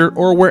 Stitcher,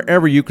 or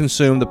wherever you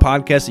consume the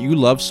podcast that you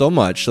love so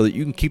much so that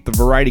you can keep the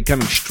variety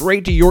coming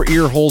straight to your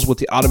ear holes with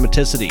the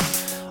automaticity.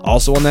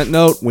 Also on that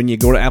note, when you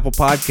go to Apple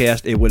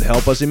Podcast, it would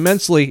help us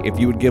immensely if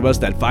you would give us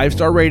that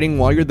 5-star rating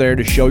while you're there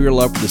to show your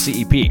love for the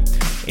CEP.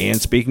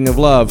 And speaking of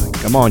love,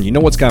 come on, you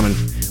know what's coming.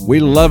 We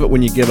love it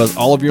when you give us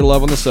all of your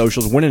love on the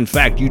socials, when in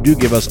fact you do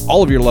give us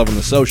all of your love on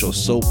the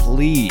socials. So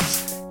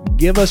please,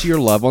 give us your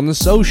love on the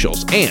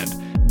socials. And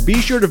be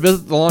sure to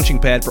visit the launching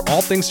pad for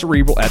all things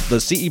cerebral at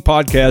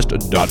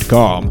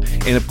thecepodcast.com.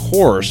 And of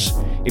course,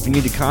 if you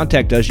need to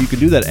contact us, you can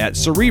do that at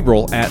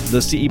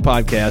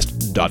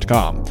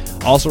cerebral@thecepodcast.com.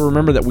 Also,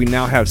 remember that we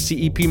now have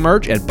CEP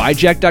merch at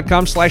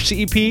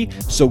buyjack.com/CEP,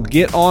 so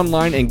get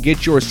online and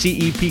get your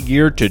CEP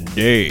gear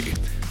today.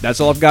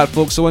 That's all I've got,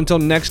 folks. So until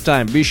next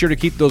time, be sure to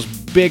keep those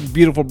big,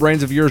 beautiful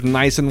brains of yours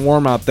nice and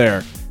warm out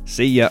there.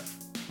 See ya.